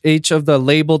each of the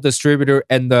label, distributor,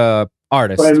 and the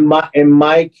artist? But in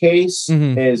my case,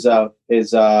 is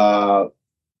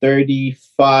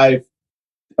 35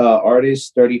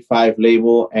 artists, 35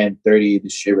 label, and 30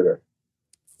 distributor.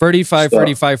 35,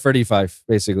 35,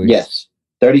 basically. Yes,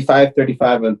 35,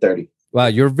 and 30. Wow,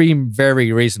 you're being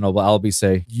very reasonable. I'll be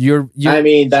saying you're. I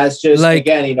mean, that's just like,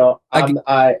 again,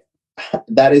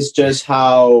 that is just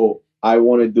how I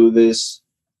want to do this.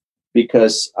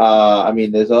 Because I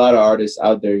mean, there's a lot of artists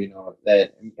out there,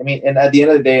 that I mean, and at the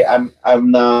end of the day,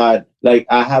 I'm not like,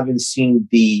 I haven't seen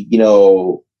the,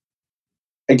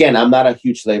 again, I'm not a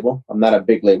huge label, I'm not a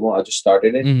big label, I just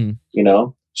started it,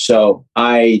 so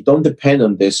I don't depend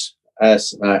on this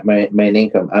as my main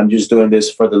income. I'm just doing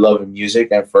this for the love of music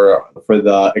and for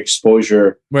the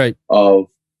exposure Right. of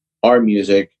our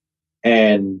music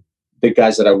and the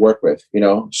guys that I work with, you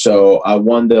know. So I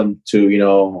want them to, you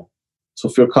know, to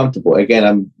feel comfortable. Again,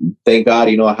 I'm thank God,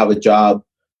 you know, I have a job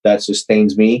that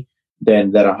sustains me.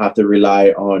 Then that I have to rely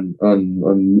on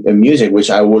music, which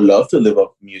I would love to live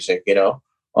off music, you know,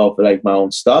 of like my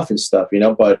own stuff and stuff, you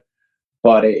know. But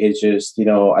it's just, you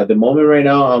know, at the moment right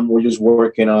now, we're just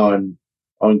working on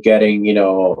getting, you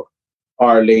know,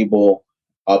 our label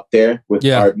up there with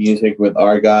Yeah. our music, with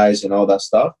our guys and all that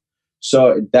stuff.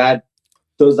 So that's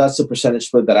the percentage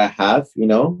split that I have, you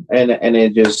know, and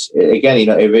it just, again, you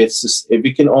know, if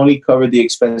we can only cover the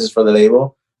expenses for the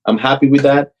label, I'm happy with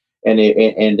that,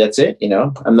 and that's it, you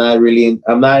know. I'm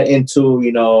not into,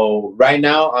 you know, right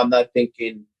now. I'm not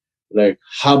thinking like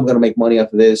how I'm gonna make money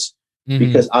off of this, Hmm.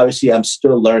 because obviously I'm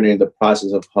still learning the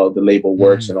process of how the label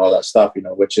works Hmm. and all that stuff, you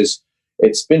know, which is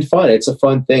it's been fun. It's a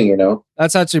fun thing, you know.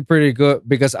 That's actually pretty good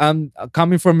because I'm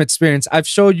coming from experience. I've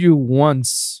showed you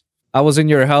once. I was in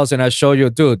your house and I showed you,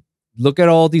 dude, look at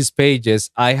all these pages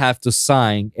I have to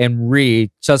sign and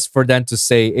read just for them to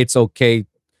say it's okay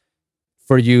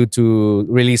for you to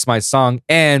release my song.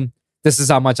 And this is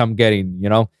how much I'm getting, you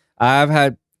know? I've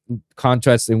had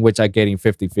contracts in which I'm getting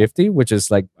 50-50, which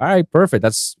is like, all right, perfect.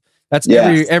 That's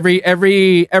Yeah.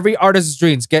 every artist's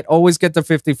dreams. Always get the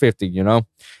 50-50, you know?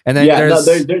 And then Yeah, no,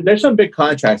 there's there's some big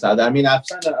contracts out there. I mean, I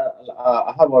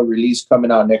have a release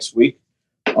coming out next week.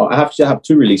 I have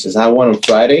two releases. I have one on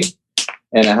Friday,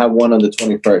 and I have one on the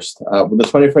 21st. The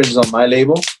 21st is on my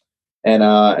label,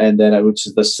 and then which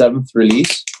is the seventh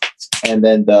release, and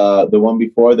then the one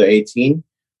before, the 18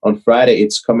 on Friday,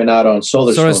 it's coming out on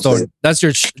Solar Solar Stone. Storm.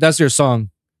 That's your song.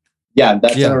 Yeah,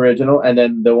 that's an Yeah. original, and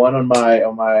then the one on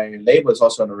my label is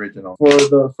also an original.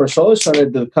 For Solar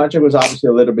Sun, the contract was obviously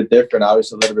a little bit different,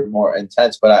 obviously a little bit more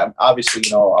intense. But I obviously,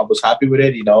 you know, I was happy with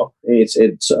it. You know, it's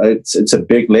a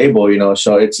big label, you know,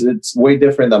 so it's way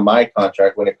different than my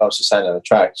contract when it comes to signing a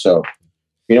track. So,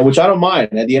 you know, which I don't mind.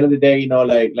 At the end of the day, you know,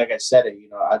 like I said it, you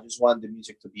know, I just want the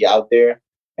music to be out there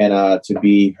and to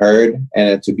be heard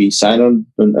and to be signed on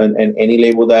any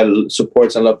label that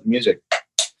supports and loves the music.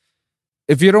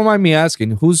 If you don't mind me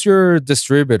asking, who's your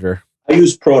distributor? I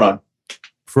use Proton.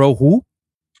 Pro who?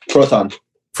 Proton.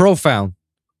 Profound.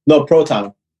 No,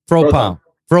 Proton. Propound. No,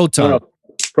 Proton. no,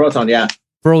 Proton. Yeah.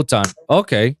 Proton.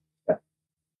 Okay. Yeah.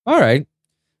 All right.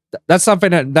 That's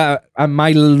something that I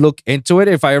might look into it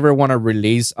if I ever want to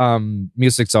release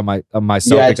music on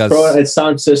myself, Yeah, because it's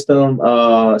sound system,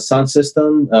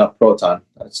 Proton.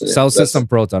 That's it. Sound System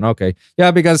Proton. Okay.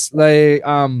 Yeah, because like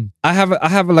I have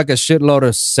like a shitload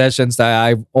of sessions that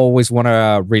I always want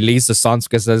to release the songs,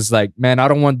 because it's like, man, I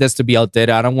don't want this to be outdated.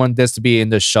 I don't want this to be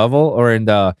in the shovel or in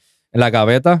la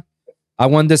gaveta. I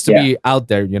want this to Yeah. be out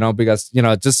there, you know, because, you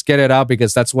know, just get it out,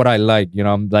 because that's what I like, you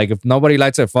know. Like, if nobody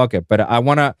likes it, fuck it. But if I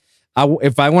want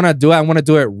to do it, I want to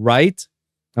do it right.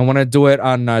 I want to do it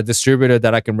on a distributor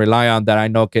that I can rely on, that I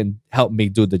know can help me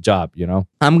do the job, you know.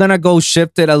 I'm going to go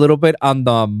shift it a little bit on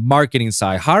the marketing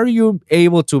side. How are you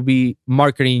able to be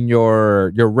marketing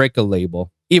your record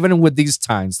label, even with these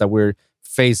times that we're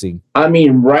facing? I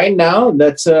mean, right now,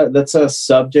 that's a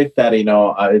subject that, you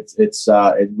know,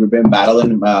 we've been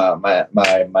battling,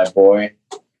 my boy,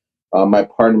 my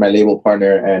partner, my label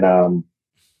partner, and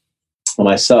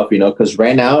myself, you know, because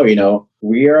right now, you know,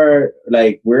 we're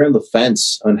on the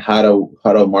fence on how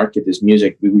to market this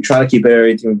music. We try to keep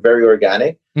everything very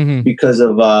organic, Mm-hmm. because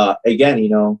of again, you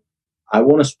know, I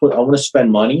want to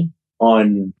spend money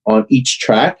on each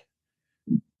track,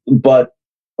 but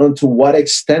to what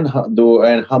extent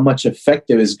and how much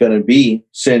effective is going to be,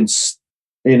 since,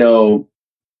 you know,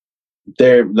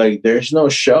 there's no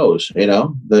shows, you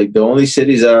know, the only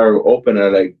cities that are open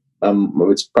are like,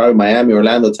 it's probably Miami,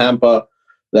 Orlando, Tampa,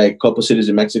 like a couple cities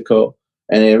in Mexico,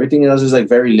 and everything else is like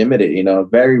very limited, you know,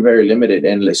 very, very limited.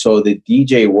 And like, so the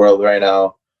DJ world right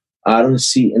now, I don't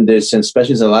see in this, and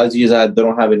especially in a lot of DJs that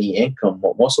don't have any income.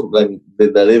 Most of them, like, they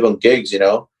live on gigs, you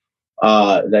know,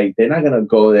 like they're not gonna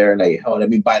go there and like, oh, let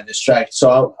me buy this track.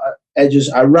 So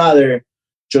I rather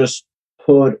just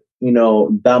put, you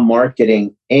know, that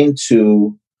marketing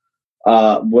into,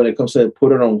 when it comes to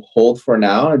put it on hold for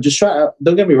now, and just try.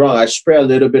 Don't get me wrong, I spray a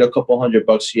little bit, a couple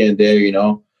 $100 here and there, you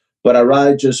know, but I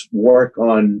rather just work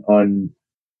on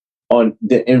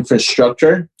the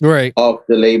infrastructure Right. of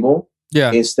the label,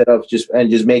 Yeah. instead of just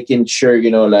making sure, you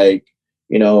know, like,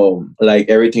 you know, like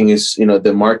everything is, you know,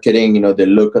 the marketing, you know, the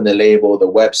look on the label,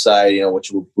 the website, you know,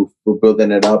 which we're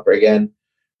building it up again,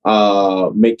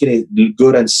 making it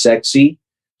good and sexy.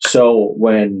 So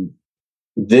when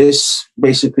this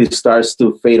basically starts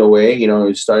to fade away,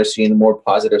 you start seeing more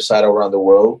positive side around the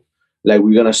world. Like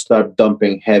we're gonna start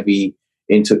dumping heavy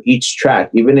into each track,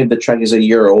 even if the track is a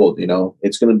year old.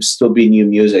 It's gonna still be new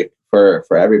music for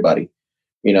everybody.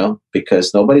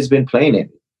 Because nobody's been playing it.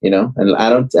 And I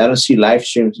don't see live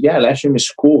streams. Yeah, live stream is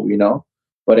cool.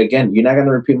 But again, you're not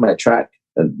gonna repeat my track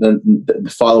the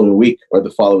following week or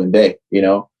the following day.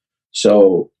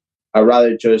 So I'd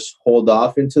rather just hold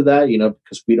off into that,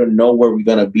 because we don't know where we're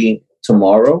gonna be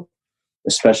tomorrow,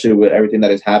 especially with everything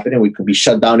that is happening. We could be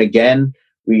shut down again.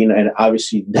 And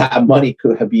obviously that money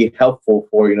could be helpful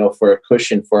for a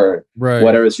cushion for Right.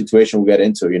 whatever situation we get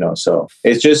into. So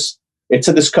it's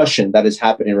a discussion that is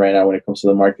happening right now when it comes to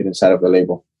the marketing side of the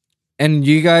label. And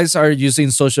you guys are using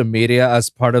social media as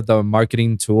part of the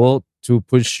marketing tool to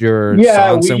push your Yeah,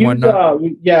 songs and whatnot.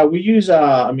 we use.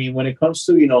 I mean, when it comes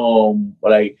to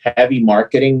like heavy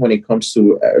marketing, when it comes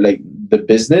to like the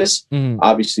business, Mhm.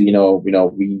 obviously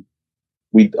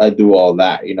I do all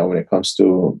that. When it comes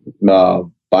to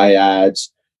buy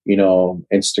ads,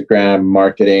 Instagram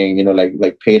marketing,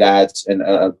 like paid ads and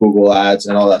Google ads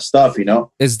and all that stuff.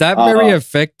 Is that very Uh,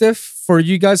 effective for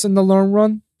you guys in the long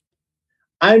run?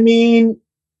 I mean,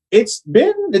 it's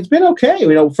been okay.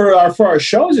 For our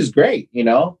shows is great.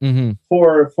 Hmm.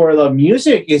 For the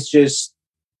music, it's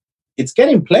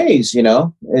getting plays.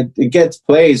 It gets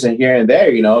plays and here and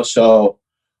there. So.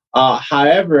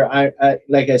 However, I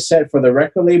like I said, for the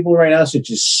record label right now, it's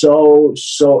just so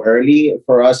early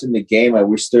for us in the game, and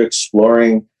we're still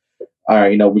exploring.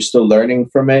 We're still learning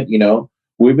from it.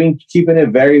 We've been keeping it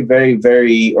very, very,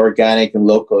 very organic and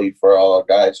locally for all our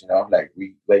guys. Like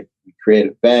we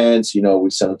create events. We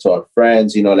send them to our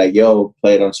friends. Like yo,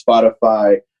 play it on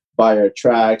Spotify, buy our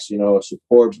tracks.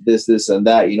 Support this, and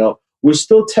that. We're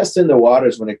still testing the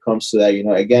waters when it comes to that.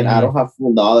 Again, I don't have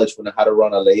full knowledge on how to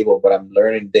run a label, but I'm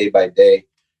learning day by day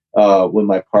with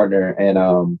my partner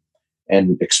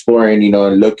and exploring,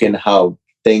 and looking how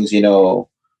things,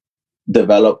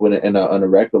 develop on a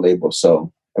record label.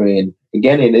 So, I mean,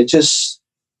 again, it's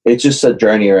just a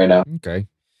journey right now. Okay.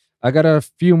 I got a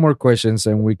few more questions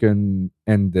and we can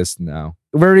end this now.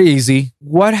 Very easy.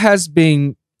 What has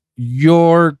been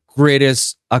your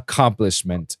greatest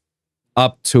accomplishment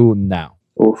up to now?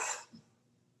 Oof.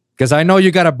 Because I know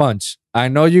you got a bunch. I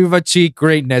know you've achieved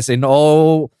greatness in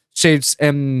all shapes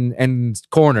and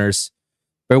corners.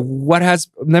 But what has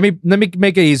let me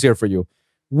make it easier for you.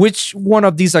 Which one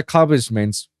of these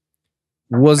accomplishments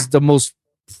was the most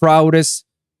proudest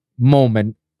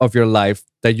moment of your life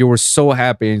that you were so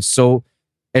happy and so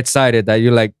excited that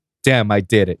you're like, damn, I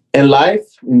did it? In life,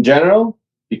 in general,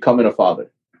 becoming a father.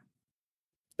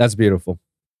 That's beautiful.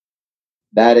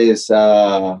 That is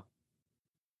the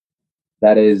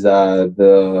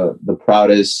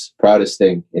proudest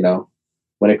thing,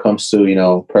 when it comes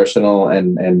to personal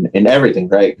and everything,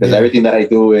 right? Because Yeah. everything that I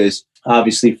do is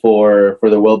obviously for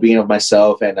the well-being of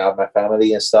myself and my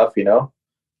family and stuff,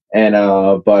 and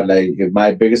but like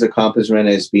my biggest accomplishment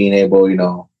is being able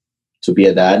to be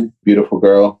a dad. Beautiful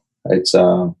girl. It's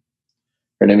her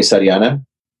name is Ariana.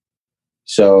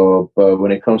 So but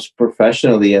when it comes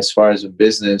professionally, as far as a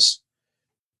business,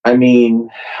 I mean,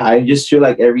 I just feel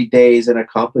like every day is an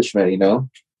accomplishment.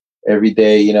 Every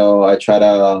day, I try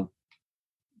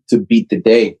to beat the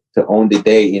day, to own the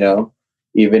day.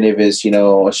 Even if it's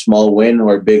a small win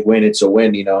or a big win, it's a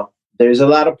win. There's a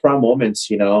lot of proud moments.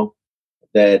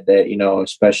 That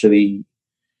especially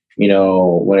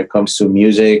when it comes to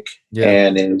music, Yeah.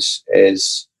 and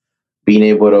is being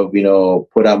able to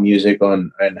put out music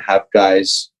on and have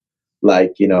guys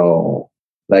like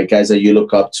like guys that you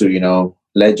look up to,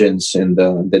 legends in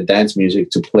the dance music,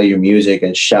 to play your music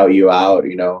and shout you out.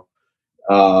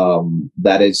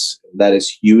 That is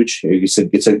huge.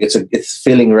 It's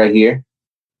feeling right here,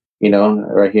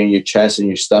 right here in your chest and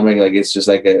your stomach. Like it's just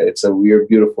like it's a weird,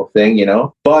 beautiful thing.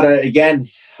 But again,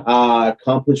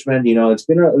 accomplishment. It's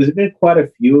been quite a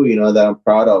few. That I'm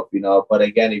proud of. But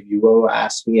again, if you will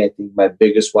ask me, I think my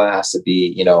biggest one has to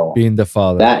be Being the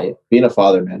father. that being a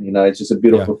father, man. It's just a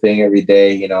beautiful thing every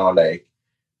day.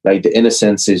 Like the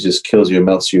innocence is just kills you,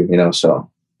 melts you.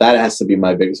 So that has to be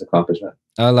my biggest accomplishment.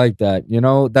 I like that.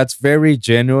 That's very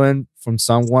genuine from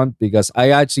someone, because I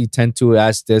actually tend to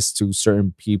ask this to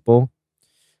certain people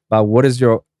about what is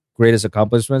your greatest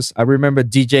accomplishments. I remember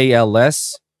DJ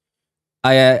LS.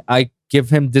 I give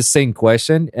him the same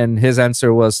question, and his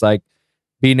answer was like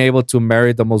being able to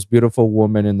marry the most beautiful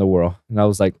woman in the world. And I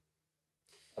was like,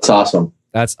 That's awesome.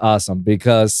 that's awesome,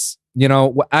 because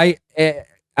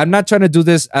I'm not trying to do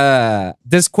this.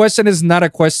 This question is not a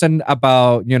question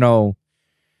about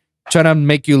trying to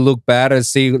make you look bad and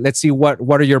see, let's see what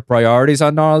are your priorities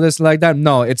on all this like that.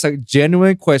 No, it's a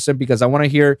genuine question because I want to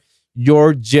hear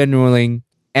your genuine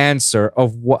answer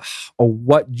of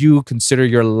what you consider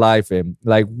your life in.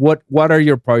 Like what are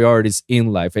your priorities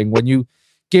in life? And when you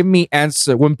give me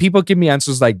answer, when people give me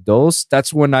answers like those,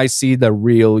 that's when I see the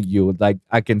real you. Like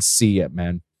I can see it,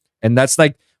 man. And that's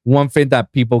like one thing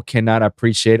that people cannot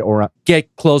appreciate or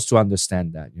get close to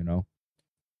understand that, you know?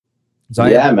 So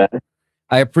Yeah, man.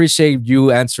 I appreciate you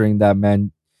answering that,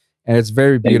 man. And it's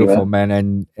very Thank you, beautiful, man.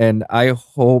 man. And I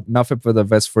hope nothing for the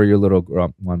best for your little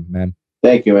one, man.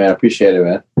 Thank you, man. I appreciate it,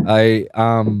 man.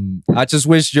 I just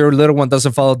wish your little one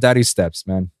doesn't follow daddy's steps,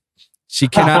 man. She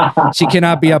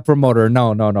cannot be a promoter.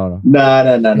 No. No.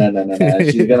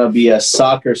 She's gonna be a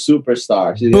soccer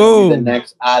superstar. She's Boom. gonna be the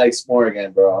next Alex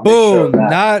Morgan, bro. I'll Boom. make sure of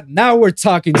that. Now we're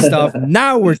talking stuff.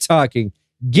 Now we're talking.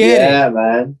 Get yeah, it.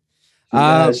 man.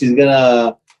 She's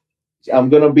I'm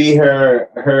gonna be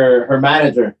her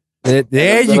manager.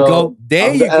 There you go.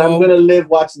 There you go. I'm gonna live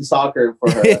watching soccer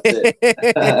for her. That's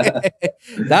it.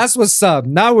 That's what's up.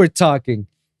 Now we're talking.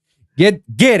 Get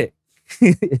it.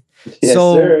 Yes,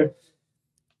 so, sir.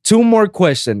 2 more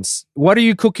questions. What are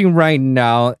you cooking right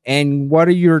now, and what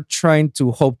are you trying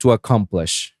to hope to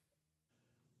accomplish?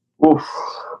 Oof.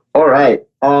 All right.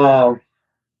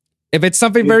 If it's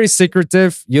something very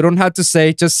secretive, you don't have to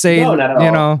say. Just say. No, not at all.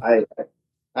 You know.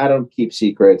 I don't keep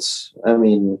secrets. I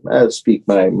mean, I speak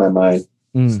my mind.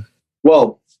 Mm.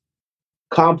 Well,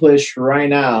 accomplish right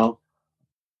now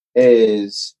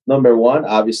is number one.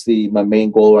 Obviously, my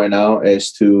main goal right now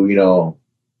is to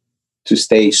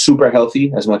stay super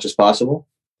healthy as much as possible.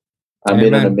 I've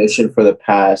been on a mission for the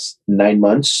past 9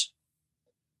 months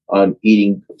on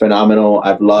eating phenomenal.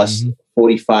 I've lost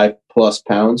 45 plus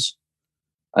pounds.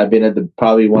 I've been at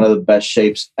probably one of the best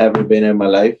shapes ever been in my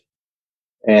life.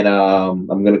 And I'm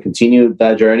going to continue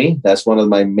that journey. That's one of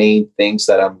my main things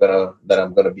that I'm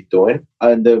gonna be doing.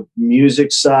 On the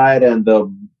music side and the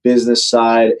business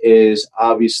side is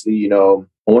obviously, I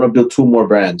want to build 2 more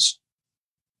brands.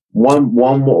 One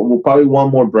more, probably one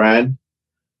more brand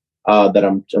that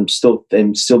I'm still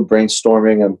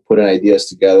brainstorming and putting ideas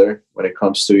together when it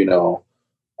comes to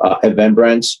event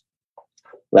brands.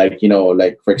 Like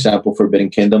for example,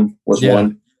 Forbidden Kingdom was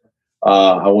one.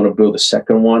 I want to build a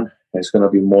second one. It's going to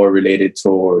be more related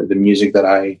to the music that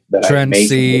I make.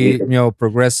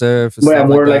 Progressive. Yeah,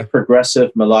 more like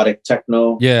progressive, melodic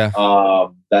techno. Yeah.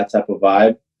 That type of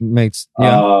vibe.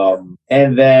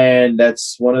 And then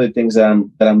that's one of the things that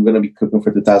I'm going to be cooking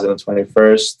for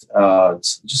 2021.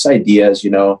 It's just ideas,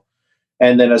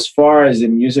 And then as far as the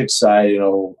music side,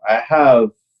 I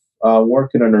have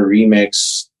working on a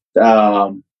remix.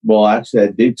 Well, actually, I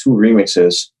did 2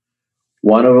 remixes.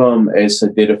 One of them is I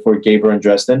did it for Gabriel and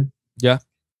Dresden. Yeah.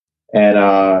 And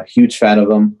huge fan of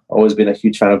them. Always been a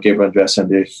huge fan of Gabriel and Dresden.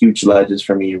 They're huge legends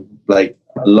for me. Like,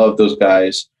 I love those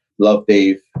guys. Love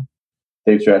Dave.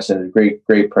 Dave Dresden, a great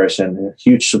person. A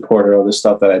huge supporter of the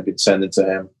stuff that I've been sending to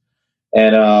him.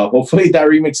 And hopefully that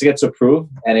remix gets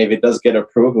approved. And if it does get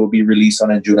approved, it will be released on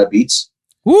Anjuna Beats,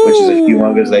 which is a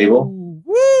humongous label.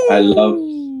 Woo! I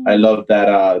love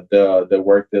that the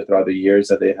work that throughout the years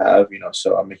that they have,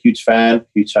 So I'm a huge fan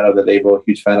of the label,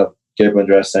 huge fan of Gabriel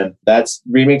Dresden. That's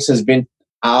remix has been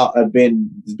out.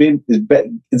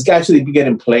 It's actually been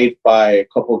getting played by a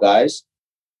couple guys.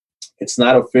 It's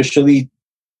not officially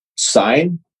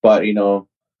signed, but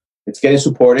it's getting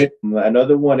supported.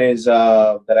 Another one is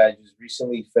that I just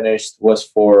recently finished was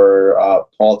for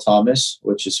Paul Thomas,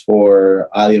 which is for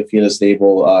Ali Afila's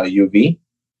label UV,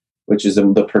 which is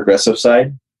the progressive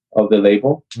side of the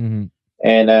label. Mm-hmm.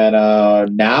 And then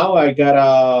now I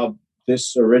got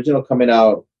this original coming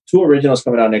out, 2 originals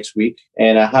coming out next week,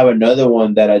 and I have another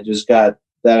one that I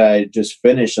just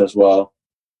finished as well.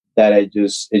 It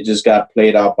just got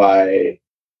played out by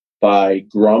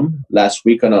Grum last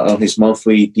week on his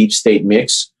monthly Deep State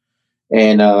mix,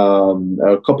 and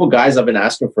a couple guys have been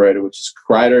asking for it, which is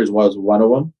Kreider was one of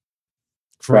them.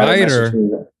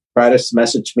 Kreider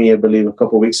messaged me, I believe, a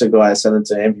couple weeks ago. I sent it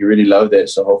to him. He really loved it,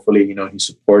 so hopefully, he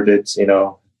supported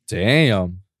it.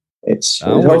 Damn. It's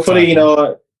hopefully,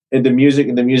 in the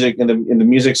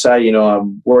music side, I've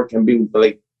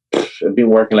been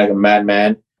working like a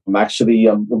madman.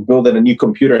 I'm building a new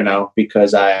computer now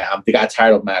because I got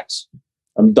tired of Macs.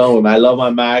 I'm done with them. I love my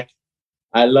Mac,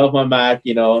 but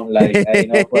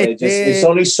it's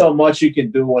only so much you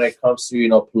can do when it comes to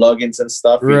plugins and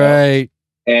stuff, right?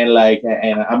 And I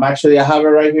have it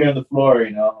right here on the floor.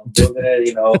 I'm building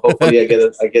it. Hopefully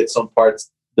I get some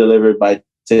parts delivered by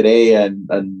today and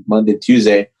Monday,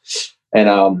 Tuesday,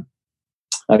 and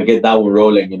get that one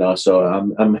rolling, So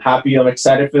I'm happy. I'm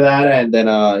excited for that. And then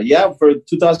yeah, for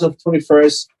 2021,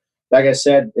 like I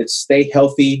said, it's stay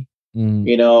healthy.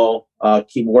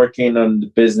 Keep working on the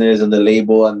business and the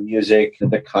label and music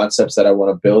and the concepts that I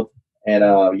want to build. And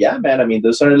yeah, man. I mean,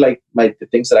 those are like the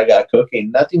things that I got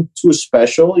cooking. Nothing too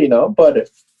special, but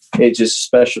it's just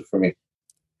special for me.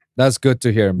 That's good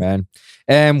to hear, man.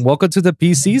 And welcome to the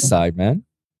PC side, man.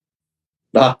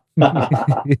 Oh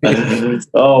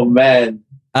man.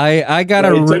 I got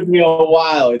It took me a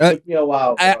while. Brother.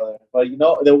 But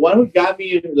the one who got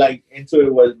me like into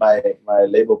it was my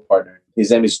label partner.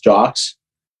 His name is Jocks.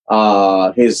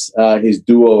 His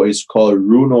duo is called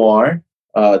Rue Noir.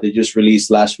 They just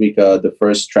released last week the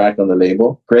first track on the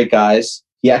label. Great guys.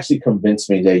 He actually convinced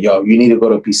me that, yo, you need to go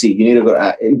to PC. You need to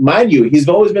go. Mind you, he's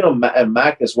always been on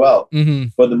Mac as well. Mm-hmm.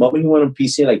 But the moment he went on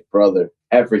PC, like, brother,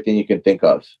 everything you can think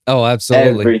of. Oh,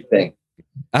 absolutely. Everything.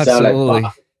 Absolutely.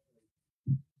 Like,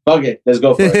 fuck it, let's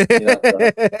go for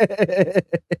it.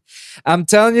 I'm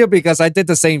telling you, because I did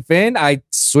the same thing. I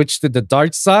switched to the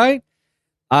dark side.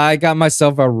 I got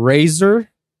myself a Razer.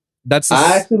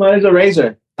 Actually, mine is a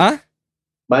Razer. Huh?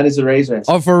 Mine is a Razer.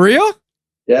 Oh, for real?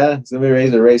 Yeah, it's gonna be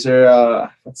Razer.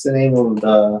 Razer. What's the name of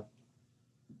the?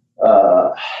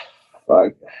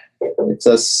 Fuck.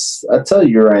 I'll tell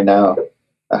you right now.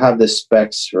 I have the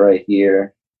specs right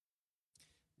here.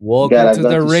 Welcome to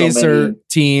the Razer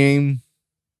team.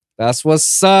 That's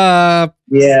what's up.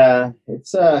 Yeah,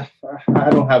 it's I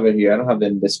don't have it here. I don't have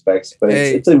the specs, but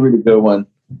it's a really good one.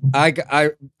 I got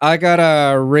a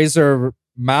Razer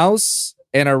mouse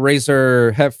and a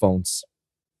Razer headphones.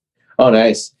 Oh,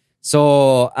 nice.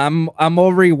 So I'm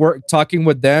already talking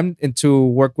with them to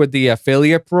work with the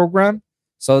affiliate program,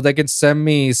 so they can send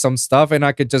me some stuff and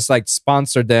I could just like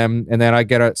sponsor them, and then I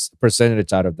get a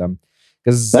percentage out of them.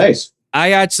 Because nice.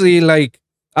 I actually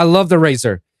I love the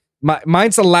Razer.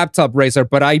 Mine's a laptop Razer,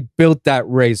 but I built that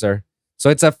Razer. So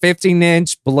it's a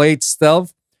 15-inch blade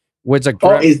stealth with a.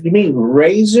 You mean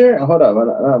Razer? Hold on,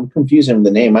 I'm confusing the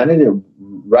name. I need a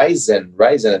Ryzen.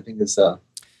 I think it's a.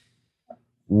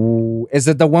 Is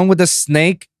it the one with the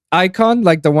snake icon,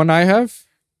 like the one I have?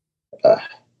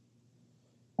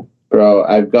 Bro,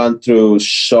 I've gone through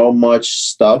so much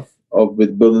stuff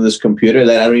with building this computer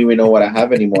that I don't even know what I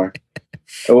have anymore.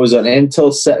 It was an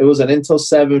Intel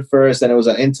 7 first, and it was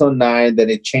an Intel 9. Then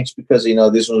it changed because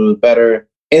this one was better.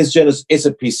 It's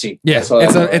a PC. Yeah, it's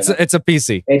a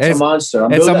PC. It's a monster.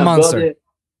 It's a monster.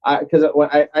 Because when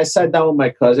I sat down with my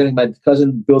cousin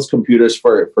builds computers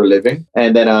for a living,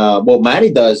 and then Manny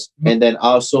does, and then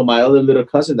also my other little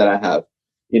cousin that I have,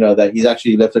 that he's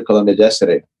actually left to Colombia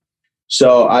yesterday.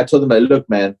 So I told him, look,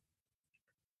 man,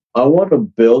 I want to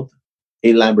build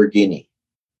a Lamborghini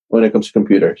when it comes to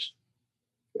computers.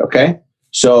 Okay,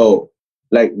 so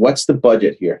what's the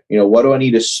budget here? What do I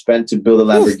need to spend to build a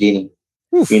Lamborghini?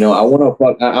 Oof. I want a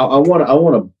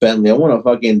Bentley. I want a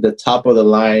fucking the top of the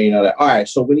line. All right.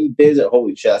 So we need this.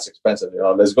 Holy shit, that's expensive.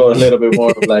 Let's go a little bit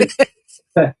more of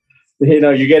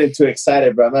you're getting too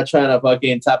excited, bro. I'm not trying to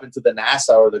fucking tap into the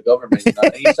NASA or the government. I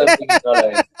need something,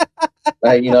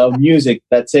 music.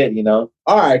 That's it. All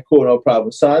right, cool, no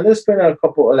problem. So I just spent a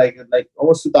couple, like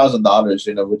almost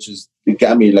 $2,000, which it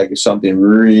got me something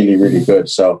really, really good.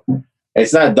 So.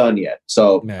 It's not done yet,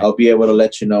 so I'll be able to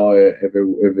let you know if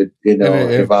it fits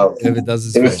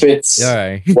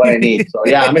what I need. So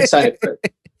yeah, I'm excited for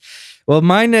it. Well,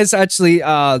 mine is actually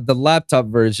the laptop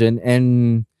version,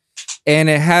 and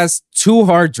it has 2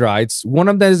 hard drives. One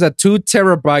of them is a 2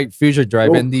 terabyte fusion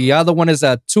drive, and the other one is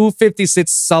a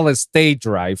 256 solid state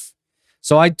drive.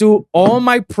 So I do all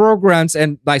my programs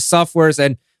and my softwares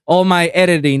and all my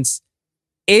editings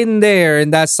in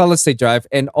that solid state drive,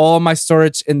 and all my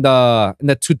storage in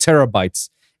the 2 terabytes.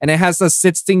 And it has a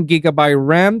 16 gigabyte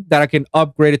RAM that I can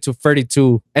upgrade it to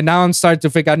 32. And now I'm starting to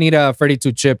think I need a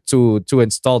 32 chip to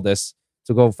install this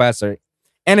to go faster.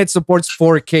 And it supports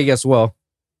 4K as well.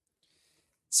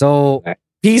 So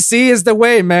PC is the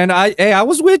way, man. I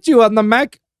was with you on the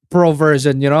Mac Pro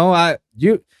version, that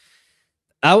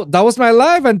was my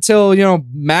life until,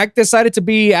 Mac decided to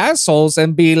be assholes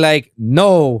and be like,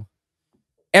 no,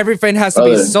 everything has to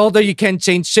be soldered. You can't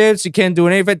change chips. You can't do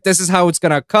anything. This is how it's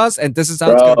going to cost, and this is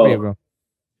how it's going to be, bro.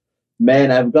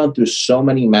 Man, I've gone through so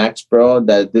many Macs, bro,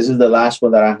 that this is the last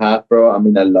one that I have, bro. I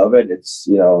mean, I love it. It's,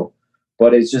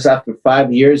 but it's just after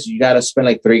 5 years, you got to spend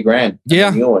like $3,000.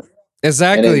 Yeah,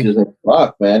 exactly. And it's just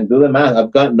fuck, man. Do the math.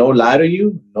 I've got no lie to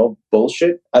you, no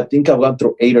bullshit. I think I've gone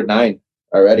through 8 or 9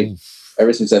 already.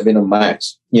 Ever since I've been on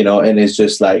Macs, and it's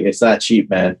just it's not cheap,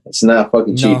 man. It's not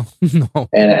fucking cheap. No.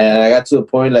 And I got to the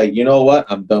point you know what?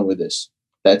 I'm done with this.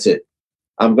 That's it.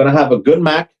 I'm going to have a good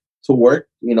Mac. to work,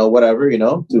 whatever,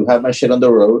 to have my shit on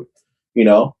the road, you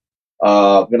know.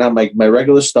 Gonna have my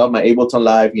regular stuff, my Ableton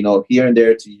Live, here and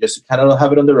there to just kind of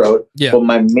have it on the road. Yeah. But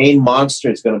my main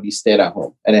monster is gonna be stay at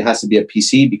home, and it has to be a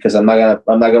PC because I'm not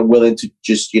gonna willing to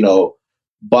just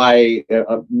buy.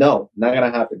 No, not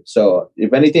gonna happen. So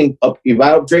if anything, if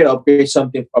I upgrade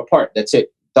something apart. That's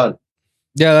it, done.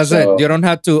 Yeah, that's it. You don't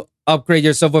have to upgrade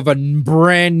yourself with a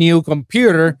brand new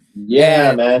computer.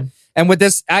 Yeah, man. And with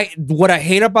this, what I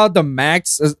hate about the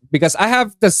Macs is because I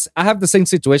have the same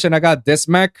situation. I got this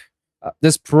Mac,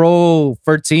 this Pro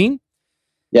 13.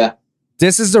 Yeah.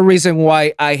 This is the reason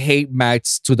why I hate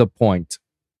Macs to the point.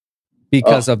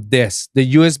 Because of this,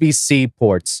 the USB-C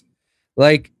ports.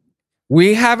 Like,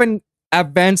 we haven't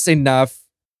advanced enough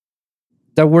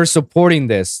that we're supporting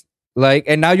this. Like,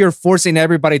 and now you're forcing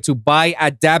everybody to buy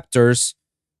adapters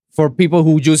for people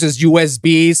who uses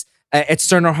USBs,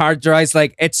 external hard drives,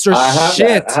 like extra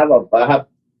shit. I have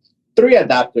 3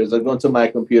 adapters that go into my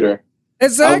computer.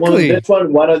 Exactly.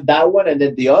 One of that one, and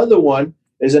then the other one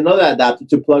is another adapter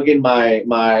to plug in my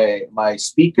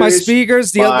speakers. My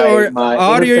speakers, the other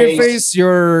audio interface,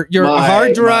 your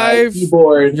hard drive,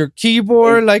 your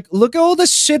keyboard. Like, look at all the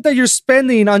shit that you're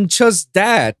spending on just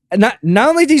that. And not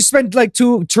only do you spend like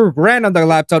two grand on the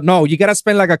laptop, no, you gotta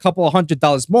spend like a couple of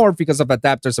 $100 more because of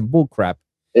adapters and bull crap.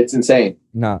 It's insane.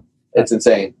 No. It's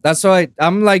insane. That's why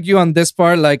I'm like you on this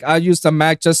part. Like, I use the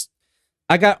Mac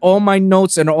I got all my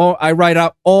notes and I write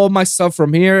out all my stuff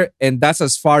from here, and that's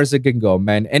as far as it can go,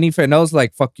 man. Anything else,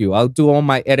 like, fuck you. I'll do all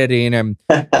my editing and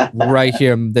right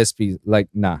here in this piece. Like,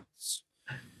 nah.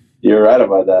 You're right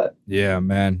about that. Yeah,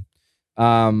 man.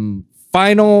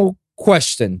 Final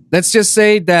question. Let's just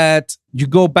say that you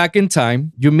go back in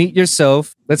time, you meet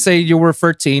yourself. Let's say you were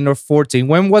 13 or 14.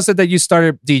 When was it that you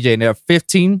started DJing?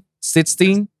 15,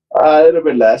 16? A little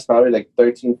bit less, probably like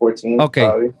 13, 14. Okay.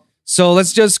 Probably. So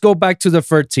let's just go back to the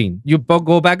 13. You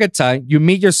go back in time. You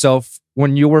meet yourself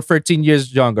when you were 13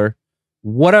 years younger.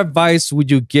 What advice would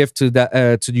you give to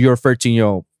to your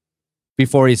 13-year-old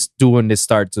before he's doing this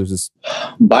start to just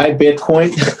buy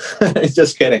Bitcoin?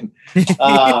 Just kidding.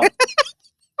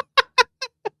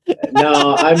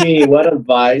 No, I mean, what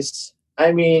advice?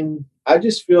 I mean, I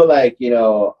just feel like,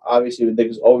 obviously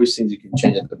there's always things you can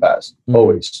change in the past.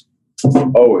 Always.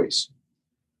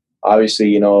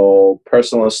 Obviously,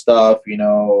 personal stuff,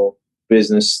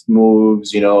 business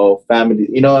moves, family,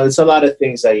 it's a lot of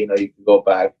things that, you can go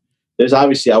back. There's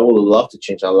obviously, I would love to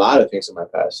change a lot of things in my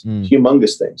past,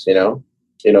 humongous things,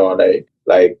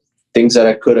 like things that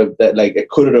I could have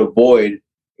avoid,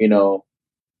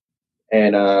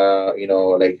 and,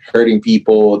 like hurting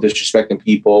people, disrespecting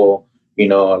people,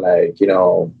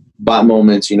 bad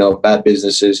moments, bad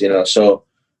businesses, so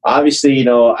obviously,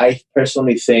 I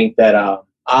personally think that,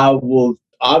 I will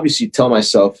obviously tell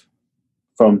myself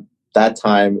from that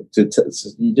time to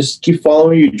you just keep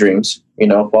following your dreams,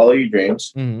 follow your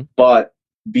dreams, but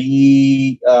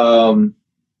be, the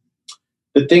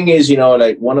thing is,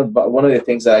 like one of the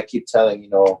things that I keep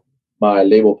telling, my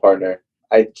label partner,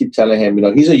 I keep telling him,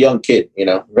 he's a young kid,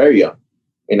 very young,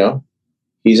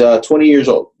 he's 20 years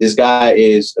old. This guy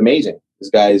is amazing.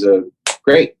 This guy is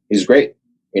great. He's great.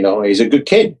 He's a good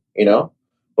kid,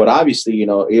 But obviously, it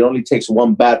only takes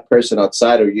one bad person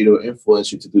outside of you to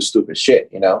influence you to do stupid shit,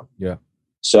 Yeah.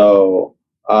 So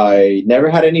I never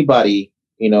had anybody,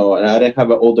 and I didn't have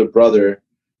an older brother,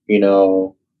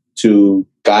 to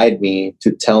guide me,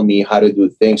 to tell me how to do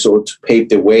things or to pave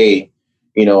the way,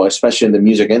 especially in the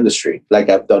music industry, like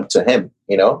I've done to him,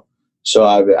 So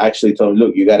I've actually told him,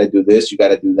 look, you got to do this, you got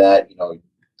to do that,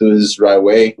 do this the right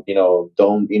way,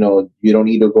 don't, you don't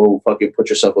need to go fucking put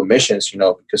yourself on missions,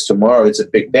 because tomorrow it's a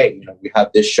big day. We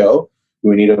have this show.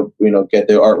 We need to, get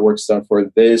the artworks done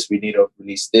for this. We need to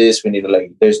release this. We need to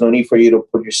there's no need for you to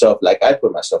put yourself like I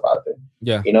put myself out there.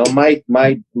 Yeah. My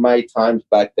times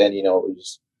back then, it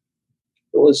was,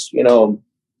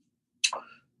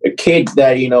 a kid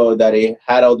that, that he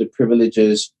had all the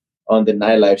privileges on the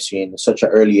nightlife scene at such an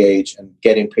early age and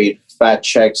getting paid fat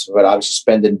checks, but obviously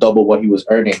spending double what he was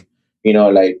earning.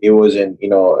 It wasn't,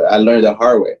 I learned the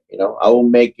hard way. I will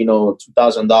make,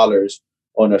 $2,000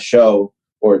 on a show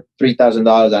or $3,000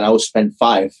 and I will spend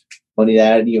 $5,000, money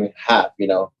that I didn't even have,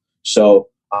 So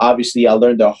obviously I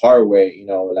learned the hard way,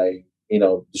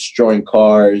 destroying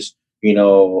cars,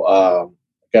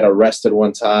 got arrested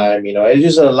one time, it's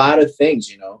just a lot of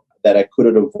things, that I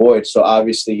couldn't avoid. So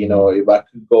obviously, if I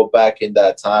could go back in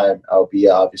that time, I'll be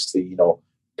obviously,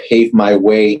 pave my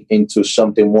way into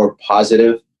something more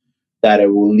positive, that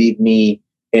it will leave me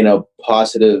in a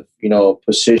positive,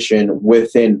 position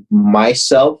within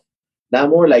myself, not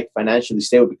more like financially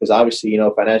stable, because obviously,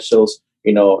 financials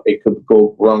it could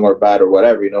go wrong or bad or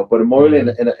whatever, but more in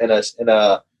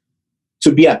a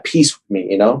to be at peace with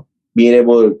me, being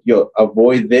able to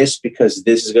avoid this, because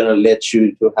this is gonna let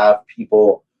you to have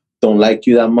people don't like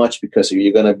you that much, because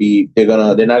you're gonna be they're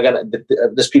not gonna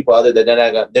there's people out there that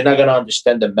they're not gonna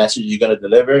understand the message you're gonna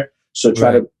deliver. So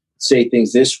try to say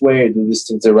things this way, or do these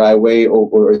things the right way,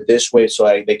 or this way, so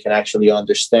they can actually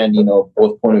understand,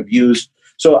 both point of views.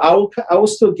 So I will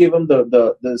still give them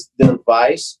the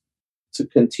advice to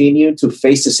continue to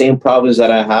face the same problems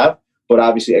that I have, but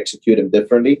obviously execute them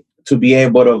differently, to be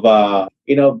able to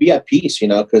be at peace,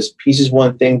 because peace is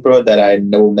one thing, bro, that I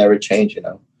know will never change.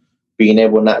 Being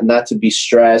able not to be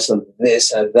stressed and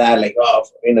this and that, like,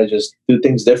 just do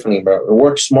things differently, bro.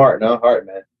 Work smart, not hard,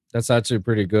 man. That's actually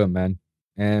pretty good, man.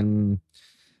 And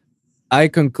I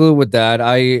conclude with that.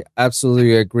 I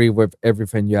absolutely agree with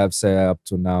everything you have said up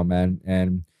to now, man.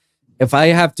 And if I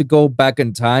have to go back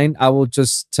in time, I will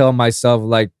just tell myself,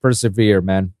 like, persevere,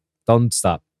 man. Don't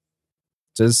stop.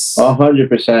 Just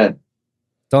 100%.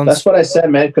 don't. That's what I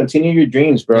said, man. Continue your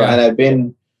dreams, bro. Yeah.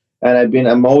 And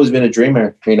I've always been a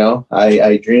dreamer.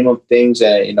 I dream of things,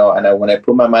 and when I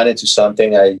put my mind into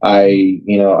something, I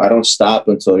don't stop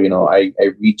until I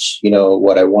reach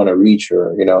what I want to reach,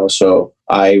 or So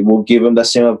I will give them the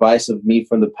same advice of me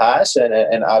from the past,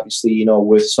 and obviously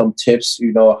with some tips,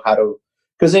 how to,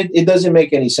 because it doesn't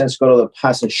make any sense to go to the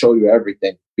past and show you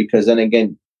everything, because then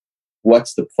again,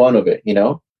 what's the fun of it?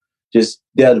 Just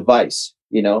the advice,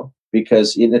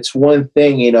 because it's one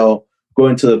thing,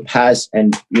 going to the past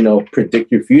and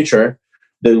predict your future.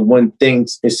 The one thing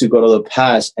is to go to the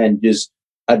past and just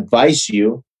advise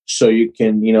you, so you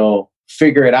can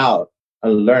figure it out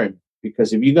and learn.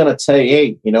 Because if you're gonna say,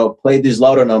 hey, play these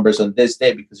lotto numbers on this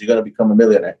day because you're gonna become a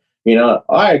millionaire, all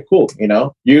right, cool,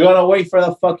 you're gonna wait for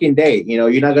the fucking day.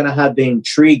 You're not gonna have the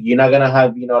intrigue. You're not gonna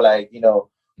have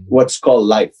what's called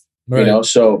life. Right.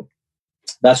 So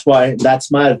that's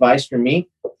my advice for me.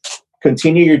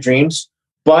 Continue your dreams,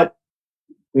 but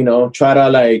try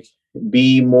to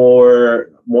be more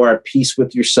at peace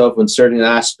with yourself in certain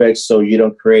aspects, so you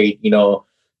don't create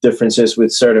differences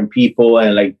with certain people,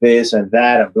 and like this and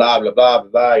that and blah blah blah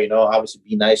blah blah. Obviously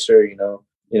be nicer,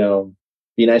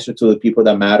 be nicer to the people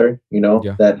that matter,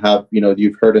 that have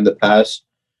you've heard in the past,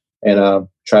 and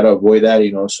try to avoid that,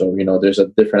 so there's a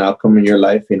different outcome in your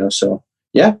life, so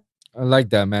yeah. I like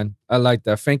that, man. I like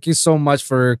that. Thank you so much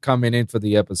for coming in for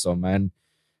the episode, man.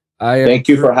 Thank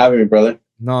you for having me, brother.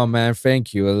 No, man,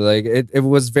 thank you. Like, it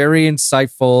was very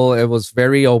insightful. It was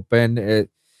very open.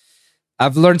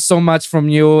 I've learned so much from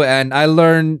you, and I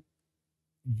learned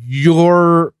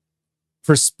your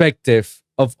perspective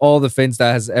of all the things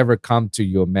that has ever come to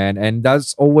you, man. And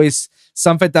that's always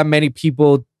something that many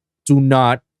people do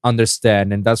not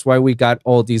understand. And that's why we got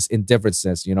all these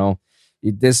indifferences,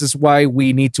 This is why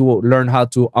we need to learn how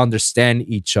to understand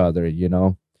each other,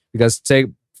 Because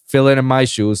fill in my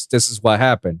shoes, this is what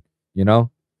happened,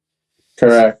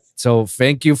 Correct. So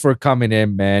thank you for coming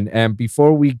in, man. And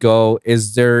before we go,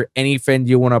 is there anything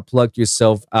you want to plug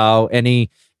yourself out? Any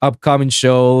upcoming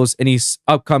shows? Any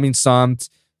upcoming songs?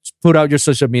 Just put out your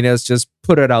social medias. Just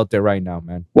put it out there right now,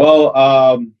 man. Well,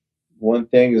 one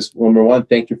thing is, number one,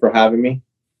 thank you for having me.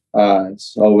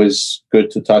 It's always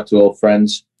good to talk to old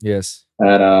friends. Yes.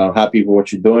 And happy for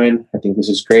what you're doing. I think this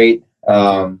is great.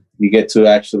 You get to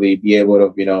actually be able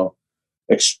to,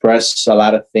 express a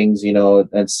lot of things,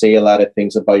 and say a lot of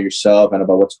things about yourself and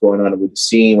about what's going on with the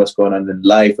scene, what's going on in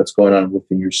life, what's going on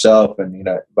within yourself, and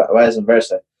vice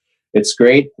versa. It's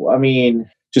great. I mean,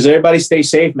 just everybody stay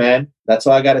safe, man. That's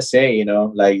all I gotta say.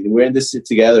 We're in this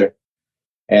together,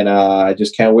 and I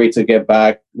just can't wait to get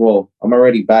back. Well, I'm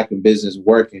already back in business,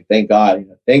 working. Thank God.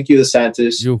 Thank you,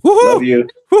 DeSantis. Love you.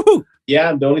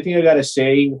 Yeah, the only thing I gotta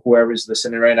say, whoever's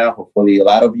listening right now, hopefully a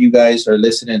lot of you guys are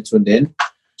listening and tuned in.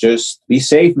 Just be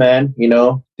safe, man.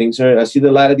 I see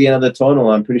the light at the end of the tunnel.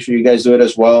 I'm pretty sure you guys do it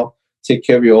as well. Take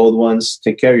care of your old ones.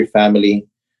 Take care of your family.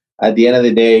 At the end of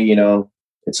the day,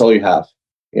 it's all you have.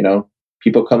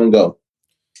 People come and go.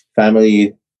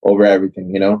 Family over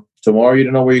everything, Tomorrow you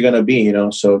don't know where you're going to be,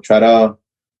 So try to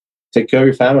take care of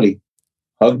your family.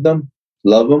 Hug them,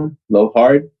 love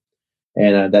hard.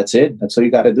 And that's it. That's all you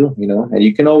got to do, And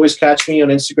you can always catch me on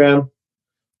Instagram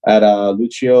at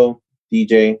Luccio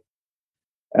DJ.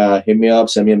 Hit me up,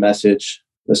 send me a message,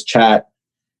 let's chat,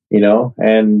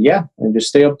 and just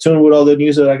stay up tuned with all the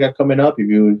news that I got coming up. If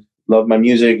you love my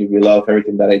music, if you love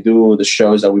everything that I do, the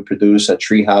shows that we produce at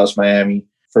Treehouse Miami,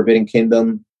 Forbidden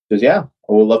Kingdom, I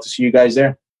would love to see you guys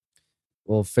there.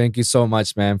 Well, thank you so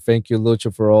much, man. Thank you,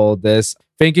 Lucio, for all this.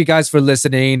 Thank you guys for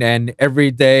listening. And every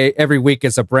week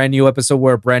is a brand new episode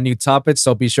with a brand new topic.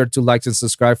 So be sure to like and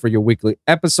subscribe for your weekly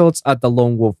episodes at the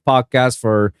Lone Wolf Podcast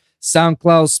for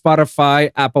SoundCloud,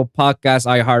 Spotify, Apple Podcasts,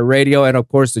 iHeartRadio, and of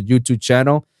course the YouTube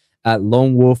channel at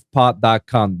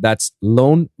lonewolfpod.com. That's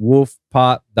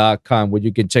lonewolfpod.com, where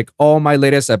you can check all my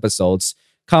latest episodes.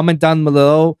 Comment down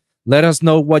below. Let us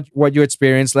know what you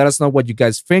experienced. Let us know what you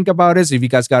guys think about this. If you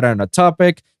guys got on a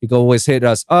topic, you can always hit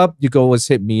us up. You can always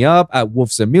hit me up at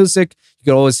Wolves and Music. You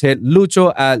can always hit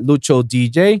Lucio at Lucio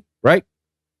DJ, right?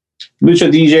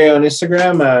 Luccio DJ on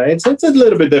Instagram. It's a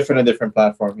little bit different on different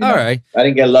platform. All right. I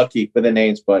didn't get lucky with the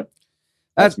names, but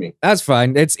that's me. That's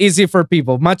fine. It's easy for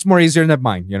people. Much more easier than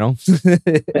mine,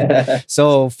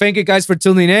 So thank you guys for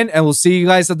tuning in, and we'll see you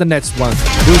guys at the next one.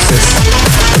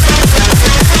 Deuces.